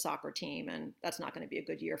captain of the soccer team. And that's not going to be a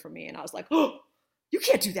good year for me. And I was like, oh, you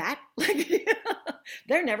can't do that. Like,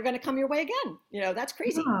 they're never going to come your way again. That's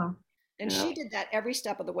crazy. Yeah. And she did that every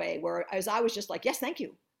step of the way, whereas I was just like, yes, thank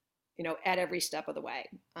you, at every step of the way.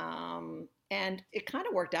 And it kind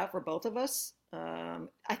of worked out for both of us.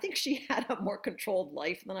 I think she had a more controlled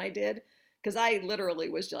life than I did because I literally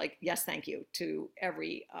was like, yes, thank you to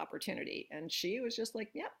every opportunity. And she was just like,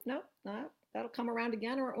 yep, no, that'll come around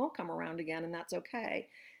again or it won't come around again. And that's okay.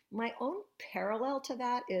 My own parallel to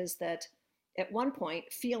that is that at one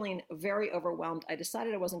point, feeling very overwhelmed, I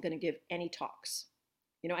decided I wasn't going to give any talks.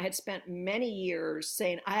 I had spent many years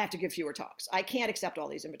saying, I have to give fewer talks. I can't accept all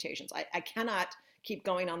these invitations. I cannot keep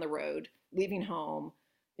going on the road, leaving home,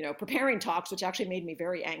 preparing talks, which actually made me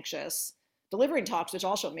very anxious, delivering talks, which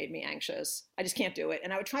also made me anxious. I just can't do it.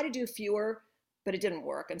 And I would try to do fewer, but it didn't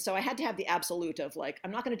work. And so I had to have the absolute of like,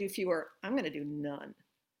 I'm not going to do fewer. I'm going to do none.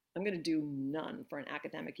 I'm going to do none for an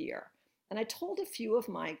academic year. And I told a few of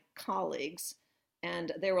my colleagues,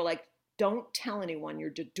 and they were like, don't tell anyone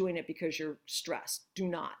you're doing it because you're stressed. Do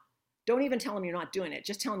not. Don't even tell them you're not doing it.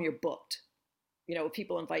 Just tell them you're booked. If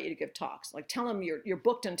people invite you to give talks, like tell them you're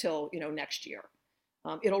booked until, next year.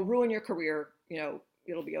 It'll ruin your career.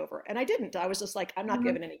 It'll be over. And I didn't. I was just like, I'm not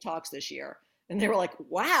giving any talks this year. And they were like,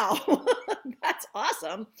 wow, that's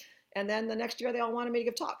awesome. And then the next year they all wanted me to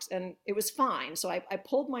give talks and it was fine. So I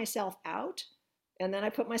pulled myself out and then I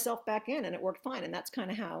put myself back in and it worked fine. And that's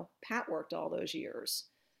kind of how Pat worked all those years.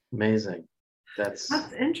 Amazing. That's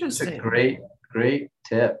interesting. That's a great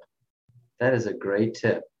tip. That is a great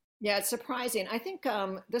tip. Yeah, it's surprising. I think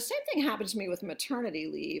the same thing happened to me with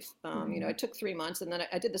maternity leave. I took 3 months and then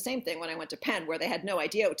I did the same thing when I went to Penn where they had no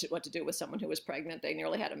idea what to do with someone who was pregnant. They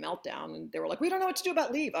nearly had a meltdown and they were like, we don't know what to do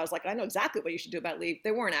about leave. I was like, I know exactly what you should do about leave.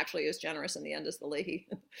 They weren't actually as generous in the end as the Leahy.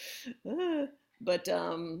 But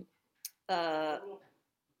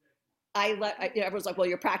everyone's like, well,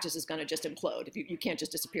 your practice is going to just implode if you can't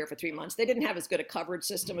just disappear for 3 months. They didn't have as good a coverage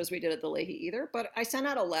system as we did at the Leahy either, but I sent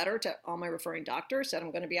out a letter to all my referring doctors, said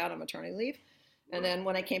I'm going to be out on maternity leave. And then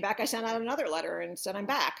when I came back, I sent out another letter and said I'm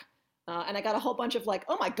back. And I got a whole bunch of like,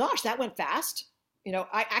 oh my gosh, that went fast.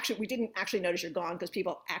 We didn't actually notice you're gone because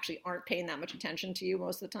people actually aren't paying that much attention to you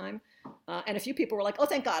most of the time. And a few people were like, oh,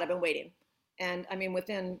 thank God, I've been waiting. And I mean,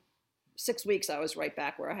 within 6 weeks, I was right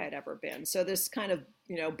back where I had ever been. So this kind of,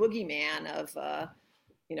 boogeyman of,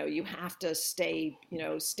 you have to stay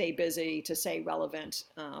busy to stay relevant,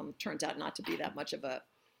 turns out not to be that much of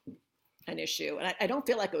an issue. And I don't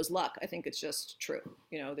feel like it was luck. I think it's just true,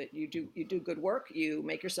 that you do good work, you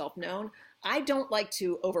make yourself known. I don't like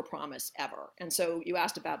to overpromise ever. And so you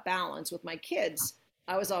asked about balance with my kids.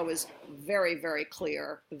 I was always very, very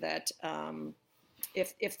clear that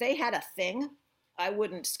if they had a thing, I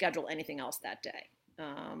wouldn't schedule anything else that day.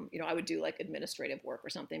 I would do like administrative work or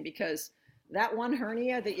something because that one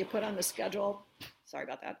hernia that you put on the schedule, sorry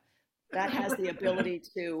about that has the ability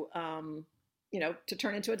to, to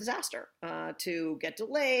turn into a disaster, to get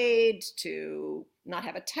delayed, to not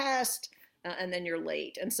have a test, and then you're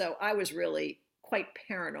late. And so I was really quite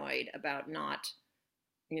paranoid about not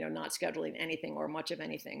scheduling anything or much of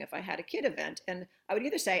anything if I had a kid event. And I would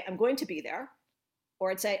either say, I'm going to be there, or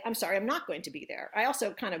I'd say, I'm sorry, I'm not going to be there. I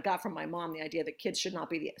also kind of got from my mom the idea that kids should not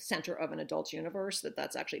be the center of an adult's universe,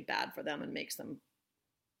 that's actually bad for them and gives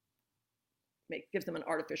them an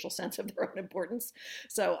artificial sense of their own importance.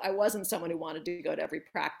 So I wasn't someone who wanted to go to every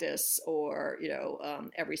practice or,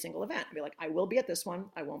 every single event. I'd be like, I will be at this one,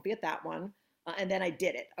 I won't be at that one. And then I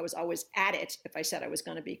did it. I was always at it if I said I was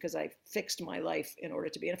going to be, because I fixed my life in order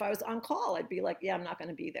to be. And if I was on call, I'd be like, yeah, I'm not going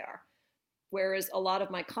to be there. Whereas a lot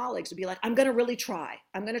of my colleagues would be like, I'm going to really try.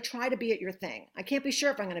 I'm going to try to be at your thing. I can't be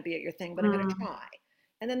sure if I'm going to be at your thing, but I'm going to try.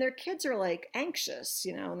 And then their kids are like anxious,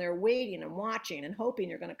 and they're waiting and watching and hoping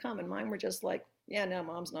you're going to come. And mine were just like, yeah, no,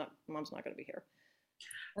 mom's not going to be here.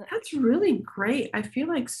 That's really great. I feel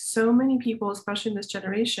like so many people, especially in this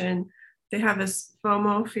generation, they have this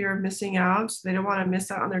FOMO, fear of missing out. So they don't want to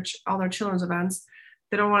miss out on all their children's events.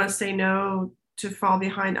 They don't want to say no to fall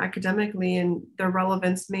behind academically, and their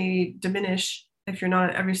relevance may diminish if you're not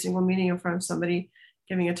at every single meeting in front of somebody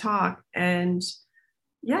giving a talk. And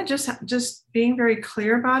yeah, just being very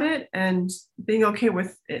clear about it and being okay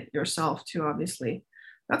with it yourself too, obviously.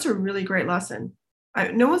 That's a really great lesson.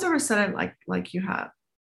 No one's ever said it like you have.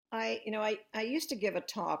 I used to give a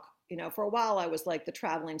talk, for a while I was like the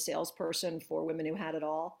traveling salesperson for women who had it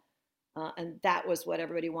all. And that was what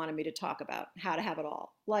everybody wanted me to talk about, how to have it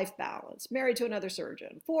all. Life balance, married to another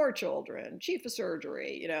surgeon, 4 children, chief of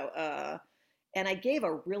surgery, and I gave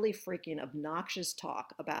a really freaking obnoxious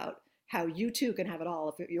talk about how you too can have it all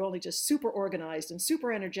if you're only just super organized and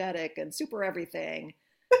super energetic and super everything.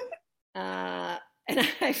 And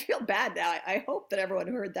I feel bad now. I hope that everyone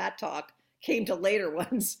who heard that talk came to later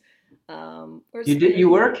ones. You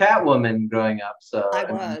were Catwoman growing up, so I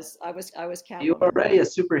was Catwoman. You were already a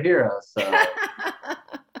superhero, so.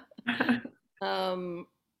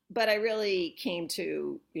 but I really came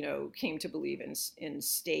to believe in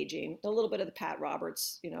staging a little bit of the Pat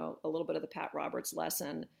Roberts, a little bit of the Pat Roberts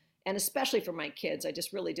lesson, and especially for my kids, I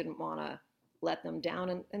just really didn't want to let them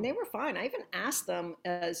down, and they were fine. I even asked them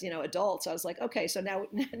as adults. I was like, okay, so now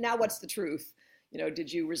what's the truth?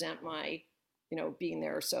 Did you resent my being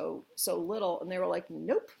there so little? And they were like,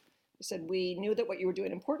 nope. I said, we knew that what you were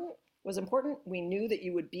doing was important. We knew that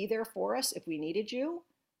you would be there for us if we needed you.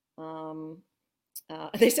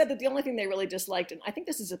 They said that the only thing they really disliked, and I think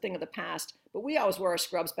this is a thing of the past, but we always wore our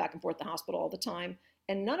scrubs back and forth to the hospital all the time.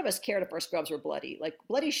 And none of us cared if our scrubs were bloody. Like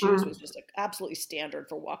bloody shoes was just absolutely standard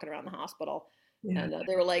for walking around the hospital. Yeah. And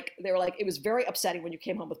they were like, it was very upsetting when you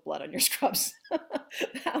came home with blood on your scrubs. They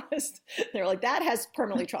were like, that has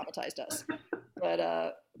permanently traumatized us. But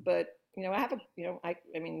I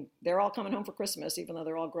mean, they're all coming home for Christmas, even though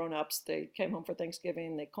they're all grown ups. They came home for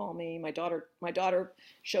Thanksgiving. They call me. My daughter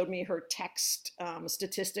showed me her text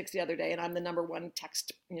statistics the other day, and I'm the number one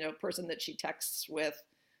text, person that she texts with.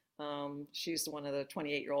 She's one of the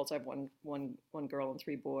 28-year-olds. I have one girl and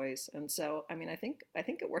 3 boys. And so, I mean, I think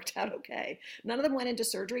it worked out okay. None of them went into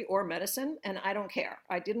surgery or medicine, and I don't care.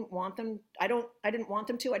 I didn't want them. I didn't want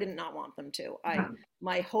them to. I did not want them to.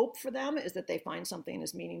 My hope for them is that they find something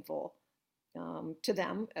as meaningful to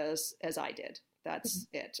them as I did. That's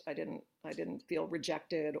it. I didn't feel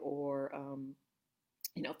rejected or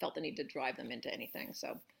felt the need to drive them into anything.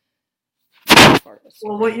 So.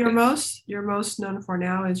 Well, what you're most known for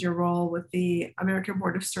now is your role with the American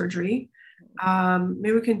Board of Surgery.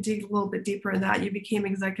 Maybe we can dig a little bit deeper in that. You became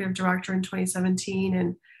executive director in 2017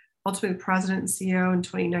 and ultimately president and CEO in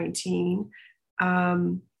 2019.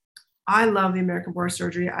 I love the American Board of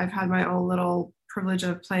Surgery. I've had my own little privilege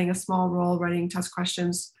of playing a small role writing test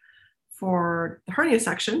questions for the hernia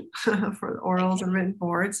section for the orals and written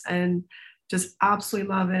boards, and just absolutely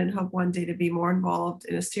love it and hope one day to be more involved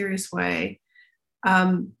in a serious way.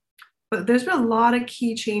 But there's been a lot of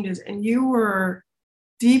key changes, and you were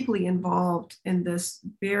deeply involved in this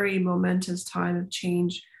very momentous time of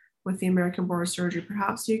change with the American Board of Surgery.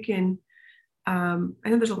 Perhaps you can, I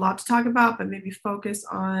know there's a lot to talk about, but maybe focus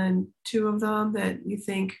on 2 of them that you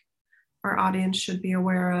think our audience should be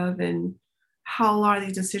aware of, and how a lot of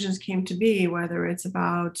these decisions came to be, whether it's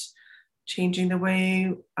about changing the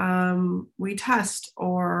way we test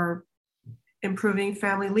or improving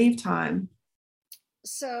family leave time.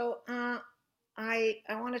 So I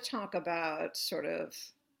want to talk about sort of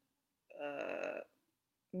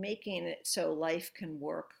making it so life can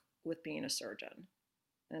work with being a surgeon.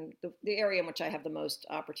 And the area in which I have the most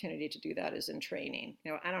opportunity to do that is in training.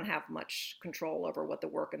 I don't have much control over what the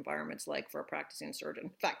work environment's like for a practicing surgeon.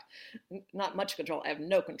 In fact, not much control. I have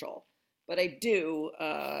no control. But I do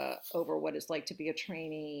over what it's like to be a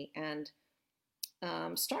trainee. And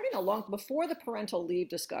starting along before the parental leave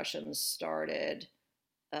discussions started,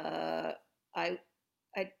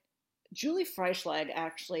 Julie Freischlag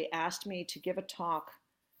actually asked me to give a talk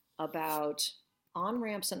about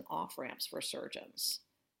on-ramps and off-ramps for surgeons.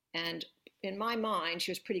 And in my mind,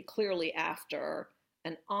 she was pretty clearly after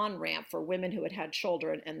an on-ramp for women who had had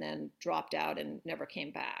children and then dropped out and never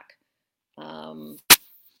came back.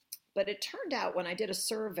 But it turned out when I did a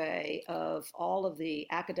survey of all of the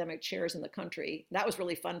academic chairs in the country, that was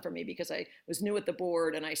really fun for me because I was new at the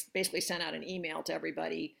board and I basically sent out an email to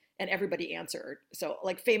everybody and everybody answered. So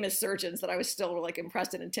like famous surgeons that I was still like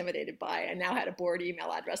impressed and intimidated by, I now had a board email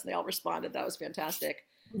address and they all responded. That was fantastic.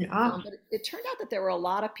 Yeah. But it turned out that there were a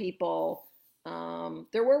lot of people,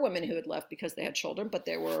 there were women who had left because they had children, but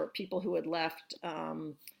there were people who had left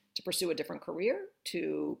to pursue a different career,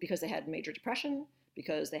 because they had major depression,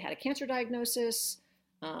 because they had a cancer diagnosis,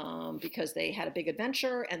 because they had a big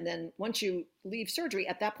adventure. And then once you leave surgery,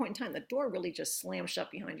 at that point in time, the door really just slammed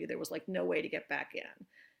shut behind you. There was like no way to get back in.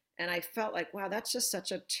 And I felt like, wow, that's just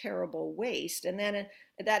such a terrible waste. And then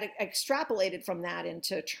that extrapolated from that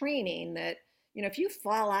into training that, if you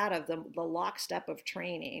fall out of the lockstep of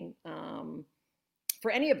training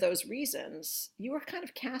for any of those reasons, you were kind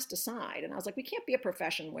of cast aside. And I was like, we can't be a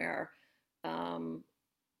profession where,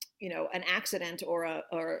 an accident or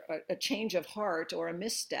a change of heart or a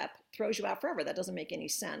misstep throws you out forever. That doesn't make any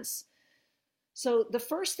sense. So the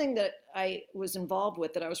first thing that I was involved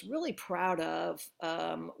with that I was really proud of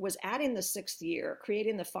was adding the 6th year,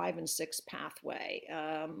 creating the 5 and 6 pathway,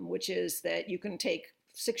 which is that you can take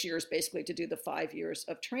 6 years basically to do the 5 years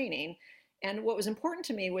of training. And what was important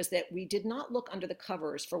to me was that we did not look under the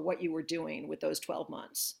covers for what you were doing with those 12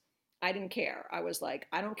 months. I didn't care. I was like,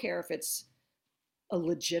 I don't care if it's a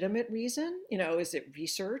legitimate reason. Is it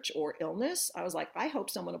research or illness? I was like, I hope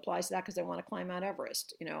someone applies to that because they want to climb Mount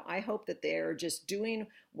Everest. I hope that they're just doing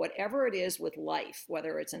whatever it is with life,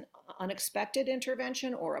 whether it's an unexpected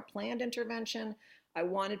intervention or a planned intervention. I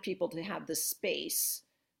wanted people to have the space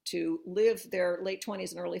to live their late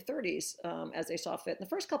 20s and early 30s as they saw fit. In the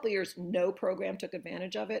first couple of years, no program took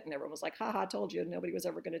advantage of it. And everyone was like, haha, told you, nobody was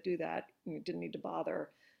ever going to do that. You didn't need to bother.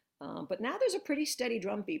 But now there's a pretty steady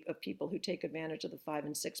drumbeat of people who take advantage of the 5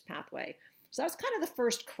 and 6 pathway. So that was kind of the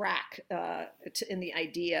first crack in the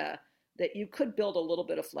idea that you could build a little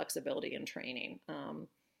bit of flexibility in training.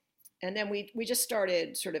 And then we just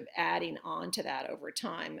started sort of adding on to that over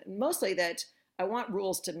time, mostly that I want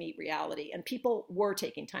rules to meet reality, and people were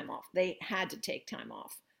taking time off. They had to take time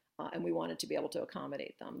off, and we wanted to be able to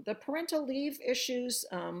accommodate them. The parental leave issues,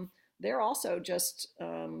 they're also just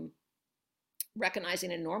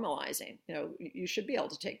recognizing and normalizing. You should be able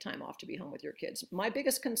to take time off to be home with your kids. My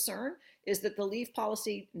biggest concern is that the leave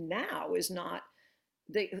policy now is not,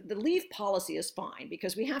 the leave policy is fine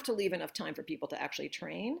because we have to leave enough time for people to actually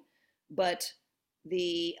train, but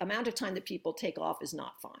the amount of time that people take off is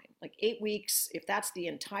not fine. Like 8 weeks, if that's the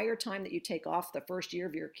entire time that you take off the first year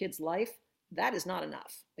of your kid's life, that is not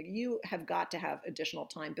enough. Like you have got to have additional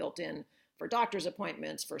time built in for doctor's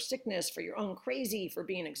appointments, for sickness, for your own crazy, for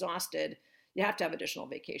being exhausted. You have to have additional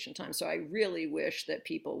vacation time. So I really wish that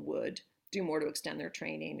people would do more to extend their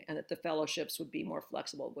training and that the fellowships would be more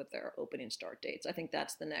flexible with their opening start dates. I think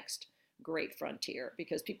that's the next great frontier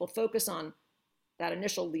because people focus on that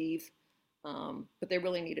initial leave, but they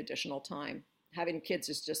really need additional time. Having kids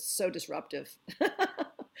is just so disruptive,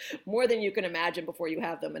 more than you can imagine before you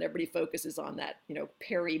have them. And everybody focuses on that,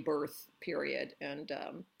 peri-birth period. And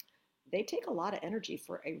they take a lot of energy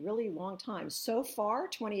for a really long time. So far,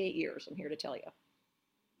 28 years, I'm here to tell you.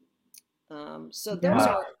 So those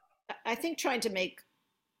are, I think, trying to make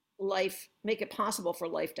it possible for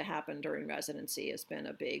life to happen during residency has been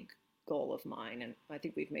a big goal of mine. And I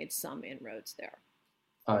think we've made some inroads there.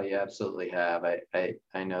 Oh, you absolutely have. I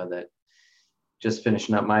know that just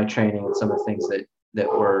finishing up my training and some of the things that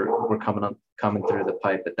were coming through the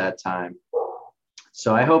pipe at that time.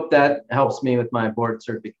 So I hope that helps me with my board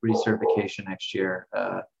recertification next year.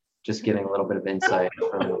 Just getting a little bit of insight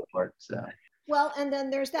from the board. So. Well, and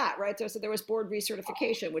then there's that, right? So there was board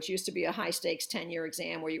recertification, which used to be a high stakes 10-year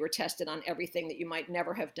exam where you were tested on everything that you might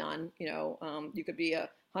never have done. You could be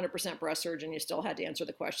a 100% breast surgeon, you still had to answer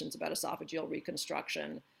the questions about esophageal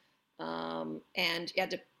reconstruction. And you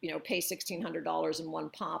had to, pay $1,600 in one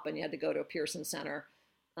pop, and you had to go to a Pearson Center.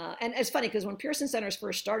 And it's funny because when Pearson Centers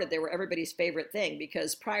first started, they were everybody's favorite thing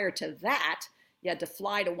because prior to that, you had to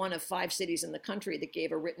fly to one of 5 cities in the country that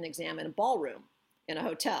gave a written exam in a ballroom in a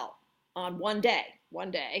hotel on one day,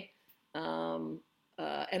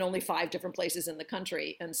 and only 5 different places in the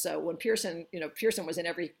country. And so when Pearson was in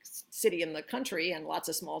every city in the country and lots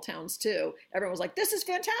of small towns too, everyone was like, this is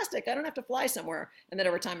fantastic. I don't have to fly somewhere. And then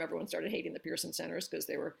over time, everyone started hating the Pearson Centers because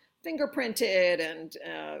they were fingerprinted and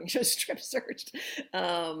strip searched.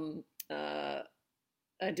 I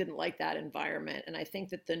didn't like that environment. And I think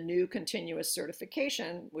that the new continuous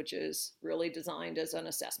certification, which is really designed as an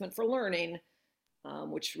assessment for learning,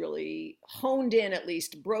 which really honed in, at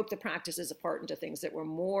least broke the practices apart into things that were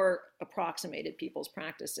more approximated people's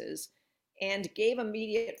practices and gave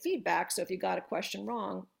immediate feedback. So if you got a question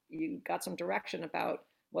wrong, you got some direction about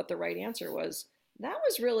what the right answer was. That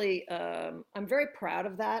was really, I'm very proud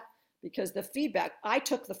of that because the feedback, I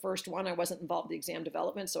took the first one, I wasn't involved in the exam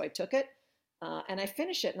development, so I took it and I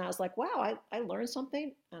finished it and I was like, wow, I learned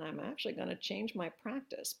something and I'm actually gonna change my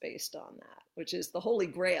practice based on that, which is the holy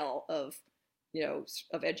grail of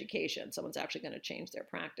education. Someone's actually going to change their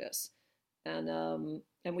practice. And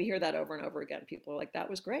we hear that over and over again. People are like, that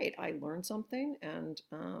was great. I learned something and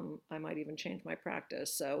I might even change my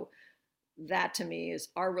practice. So that to me is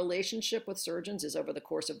our relationship with surgeons is over the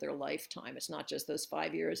course of their lifetime. It's not just those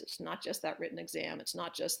 5 years. It's not just that written exam. It's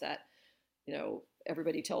not just that,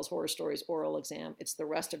 everybody tells horror stories, oral exam. It's the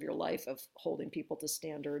rest of your life of holding people to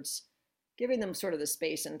standards, giving them sort of the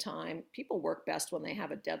space and time. People work best when they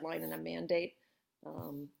have a deadline and a mandate.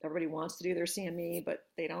 Everybody wants to do their CME, but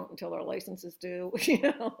they don't until their license is due,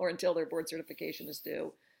 or until their board certification is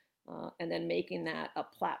due. And then making that a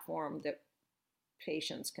platform that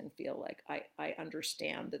patients can feel like I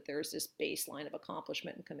understand that there's this baseline of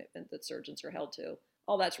accomplishment and commitment that surgeons are held to.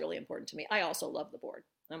 All that's really important to me. I also love the board.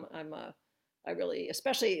 I really,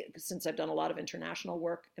 especially since I've done a lot of international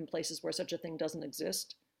work in places where such a thing doesn't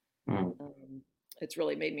exist. It's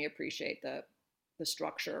really made me appreciate the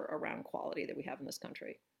structure around quality that we have in this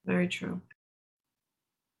country. Very true.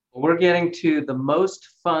 We're getting to the most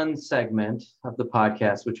fun segment of the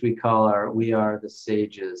podcast, which we call our We Are the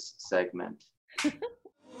Sages segment. We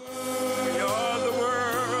are the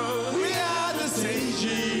world. We are the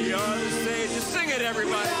sages. We are the sages. Sing it,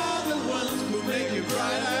 everybody. We are the ones who make you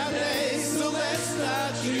bright our days. So let's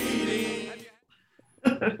start treating.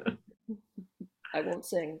 I won't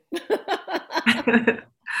sing.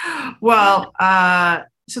 Well,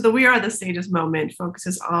 so the We Are the Sages moment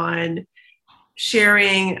focuses on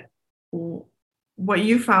sharing what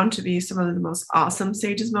you found to be some of the most awesome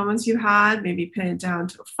Sages moments you had, maybe pin it down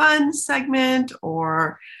to a fun segment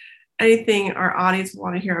or anything our audience will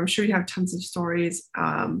want to hear. I'm sure you have tons of stories,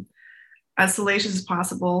 as salacious as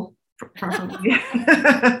possible, preferably.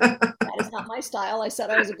 That is not my style. I said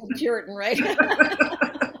I was a good Puritan, right?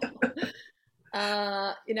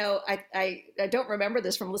 I don't remember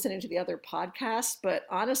this from listening to the other podcasts, but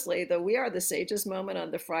honestly, the We Are the Sages moment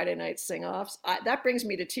on the Friday night sing-offs, that brings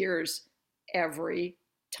me to tears every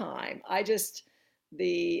time.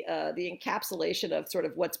 The encapsulation of sort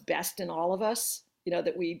of what's best in all of us,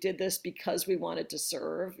 that we did this because we wanted to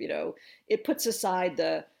serve, it puts aside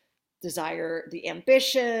the desire, the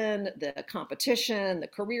ambition, the competition, the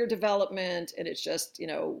career development, and it's just,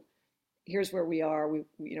 here's where we are. We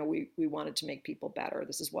wanted to make people better.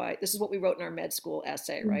 This is what we wrote in our med school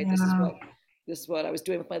essay, right? Yeah. This is what I was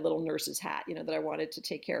doing with my little nurse's hat, that I wanted to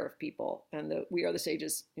take care of people. And the We Are the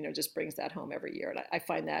Sages, just brings that home every year. And I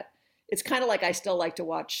find that it's kind of like I still like to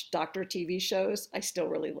watch doctor TV shows. I still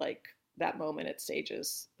really like that moment at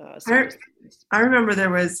Sages. I remember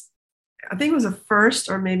there was, I think it was the first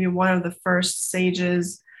or maybe one of the first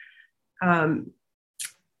Sages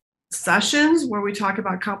sessions where we talk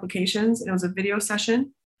about complications. It was a video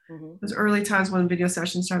session. Mm-hmm. It was early times when video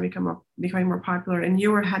sessions started becoming more popular, and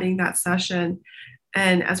you were heading that session.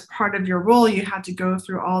 And as part of your role, you had to go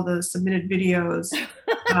through all the submitted videos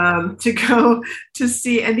to go to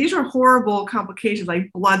see. And these were horrible complications,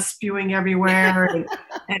 like blood spewing everywhere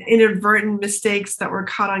and inadvertent mistakes that were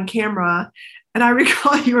caught on camera. And I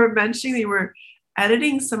recall you were mentioning that you were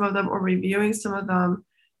editing some of them or reviewing some of them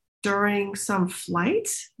during some flight.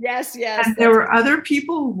 Yes. And there were other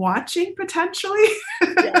people watching potentially.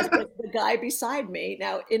 Yes, the guy beside me.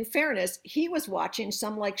 Now, in fairness, he was watching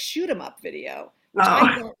some like shoot 'em up video, which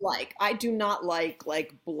I don't like. I do not like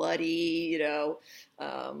bloody, I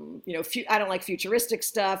don't like futuristic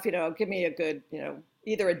stuff. Give me a good,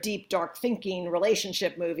 either a deep, dark thinking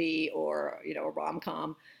relationship movie or, a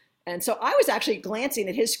rom-com. And so I was actually glancing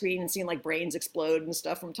at his screen and seeing like brains explode and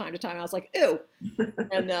stuff from time to time. I was like, ew.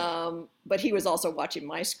 And, but he was also watching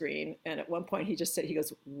my screen. And at one point he just said, he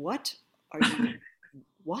goes, "What are you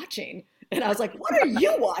watching?" And I was like, "What are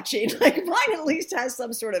you watching?" Like mine at least has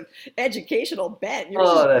some sort of educational bent.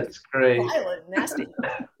 That's great. Violent, nasty.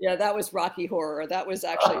 Yeah, that was Rocky Horror. That was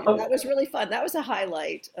really fun. That was a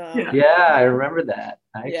highlight. Yeah, I remember that.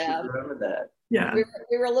 I actually remember that. Yeah,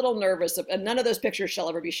 we were a little nervous, and none of those pictures shall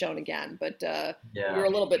ever be shown again. But we were a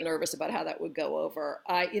little bit nervous about how that would go over.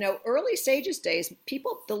 Early Sages days,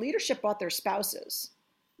 the leadership brought their spouses,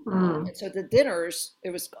 and so the dinners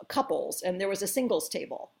it was couples, and there was a singles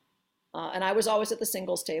table, and I was always at the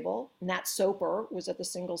singles table. Nat Soper was at the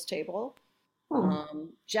singles table.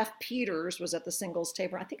 Jeff Peters was at the singles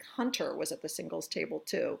table. I think Hunter was at the singles table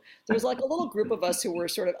too. There was like a little group of us who were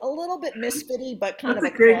sort of a little bit misfitty, but kind of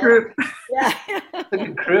a great group. Yeah. That's a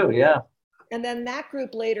good crew, yeah. And then that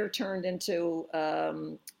group later turned into,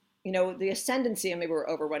 the ascendancy, and maybe we're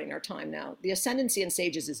overrunning our time now. The ascendancy in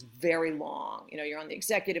Sages is very long. You're on the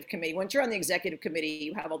executive committee. Once you're on the executive committee,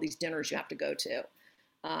 you have all these dinners you have to go to.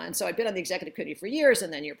 And so I've been on the executive committee for years,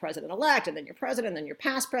 and then you're president-elect, and then you're president, and then you're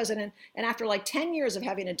past president. And after like 10 years of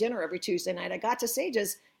having a dinner every Tuesday night, I got to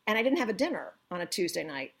Sages, and I didn't have a dinner on a Tuesday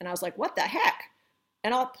night. And I was like, what the heck?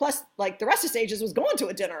 And plus, like the rest of Sages was going to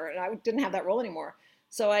a dinner, and I didn't have that role anymore.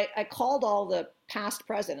 So I called all the past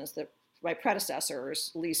presidents, my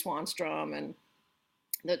predecessors, Lee Swanstrom, and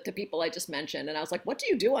the people I just mentioned. And I was like, what do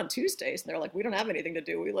you do on Tuesdays? And they're like, we don't have anything to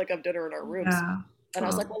do. We have dinner in our rooms. Yeah. And I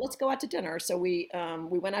was like, well, let's go out to dinner. So we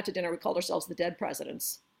went out to dinner. We called ourselves the Dead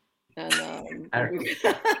Presidents. And I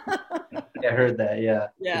heard that, yeah.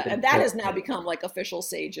 Yeah, and that has now become like official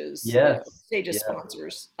Sages. Yes. Sages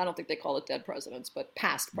sponsors. I don't think they call it Dead Presidents, but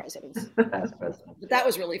past presidents. Past presidents. But that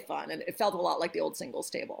was really fun, and it felt a lot like the old singles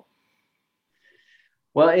table.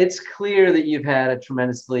 Well, it's clear that you've had a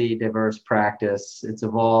tremendously diverse practice. It's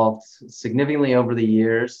evolved significantly over the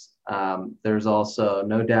years. There's also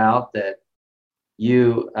no doubt that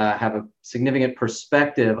you have a significant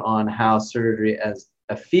perspective on how surgery as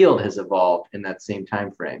a field has evolved in that same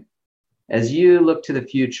time frame. As you look to the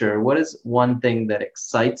future, what is one thing that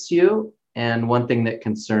excites you and one thing that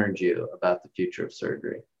concerns you about the future of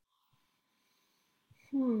surgery.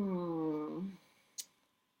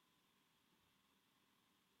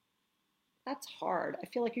 That's hard. I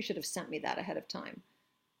feel like you should have sent me that ahead of time.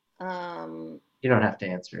 You don't have to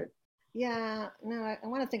answer it. Yeah, no, I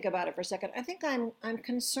want to think about it for a second. I think I'm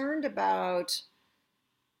concerned about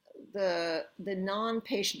the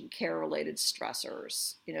non-patient care related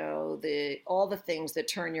stressors, all the things that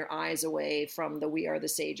turn your eyes away from the We Are the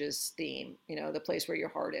Sages theme, the place where your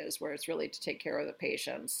heart is, where it's really to take care of the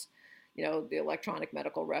patients, the electronic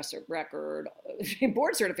medical record,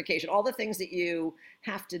 board certification, all the things that you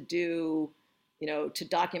have to do, to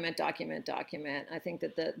document. I think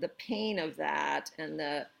that the pain of that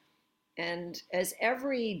and as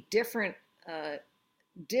every different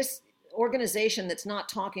organization that's not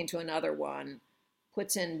talking to another one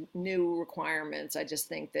puts in new requirements, I just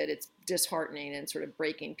think that it's disheartening and sort of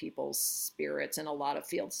breaking people's spirits in a lot of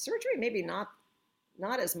fields. Surgery, maybe not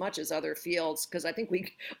as much as other fields, because I think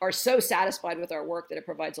we are so satisfied with our work that it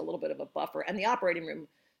provides a little bit of a buffer, and the operating room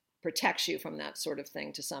protects you from that sort of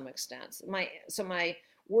thing to some extent. So my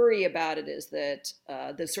worry about it is that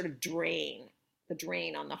the sort of drain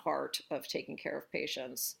on the heart of taking care of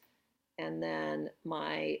patients. And then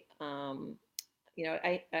I don't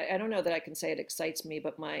know that I can say it excites me,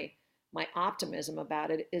 but my optimism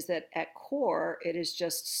about it is that at core, it is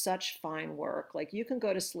just such fine work. Like, you can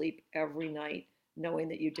go to sleep every night knowing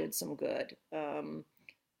that you did some good.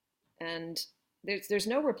 And there's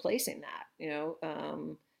no replacing that,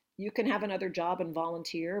 you can have another job and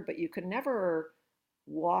volunteer, but you can never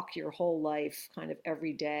walk your whole life kind of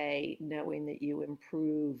every day knowing that you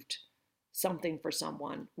improved something for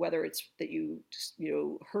someone, whether it's that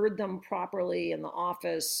you heard them properly in the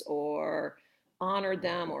office, or honored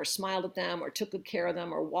them, or smiled at them, or took good care of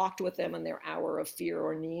them, or walked with them in their hour of fear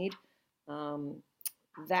or need.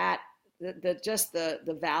 Just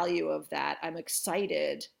the value of that, I'm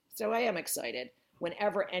excited. So I am excited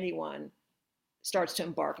whenever anyone starts to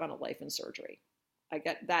embark on a life in surgery. I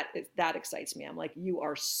get that excites me. I'm like, you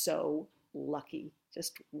are so lucky.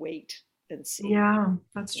 Just wait and see. Yeah,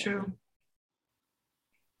 that's true.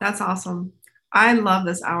 That's awesome. I love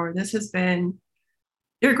this hour.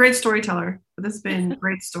 You're a great storyteller, but this has been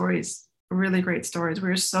great stories, really great stories.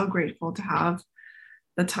 We're so grateful to have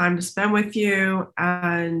the time to spend with you.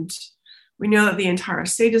 And we know that the entire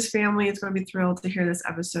Sages family is going to be thrilled to hear this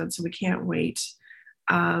episode, so we can't wait.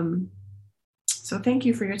 So thank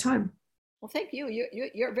you for your time. Well, thank you.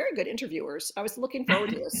 You're very good interviewers. I was looking forward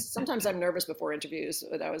to this. Sometimes I'm nervous before interviews,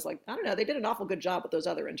 but I was like, I don't know, they did an awful good job with those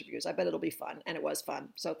other interviews. I bet it'll be fun. And it was fun.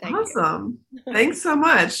 So thank you. Awesome. Thanks so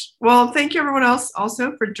much. Well, thank you everyone else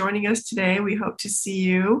also for joining us today. We hope to see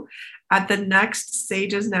you at the next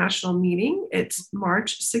Sages National Meeting. It's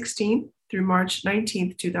March 16th through March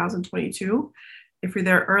 19th, 2022. If you're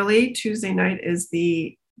there early, Tuesday night is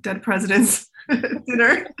the Dead President's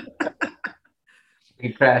dinner. We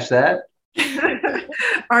can crash that.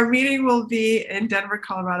 Our meeting will be in Denver,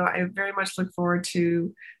 Colorado. I very much look forward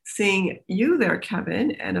to seeing you there,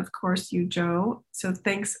 Kevin, and of course you, Joe. So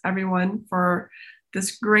thanks everyone for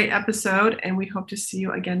this great episode, and we hope to see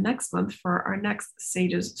you again next month for our next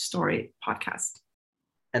Sages Story podcast.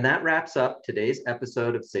 And that wraps up today's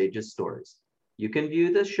episode of Sages Stories. You can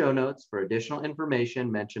view the show notes for additional information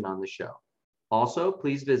mentioned on the show. Also,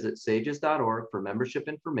 please visit sages.org for membership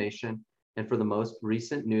information and for the most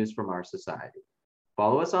recent news from our society.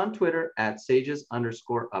 Follow us on Twitter at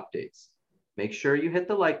 @Sages_updates. Make sure you hit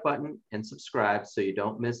the like button and subscribe so you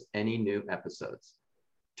don't miss any new episodes.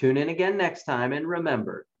 Tune in again next time, and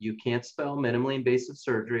remember, you can't spell minimally invasive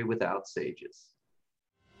surgery without Sages.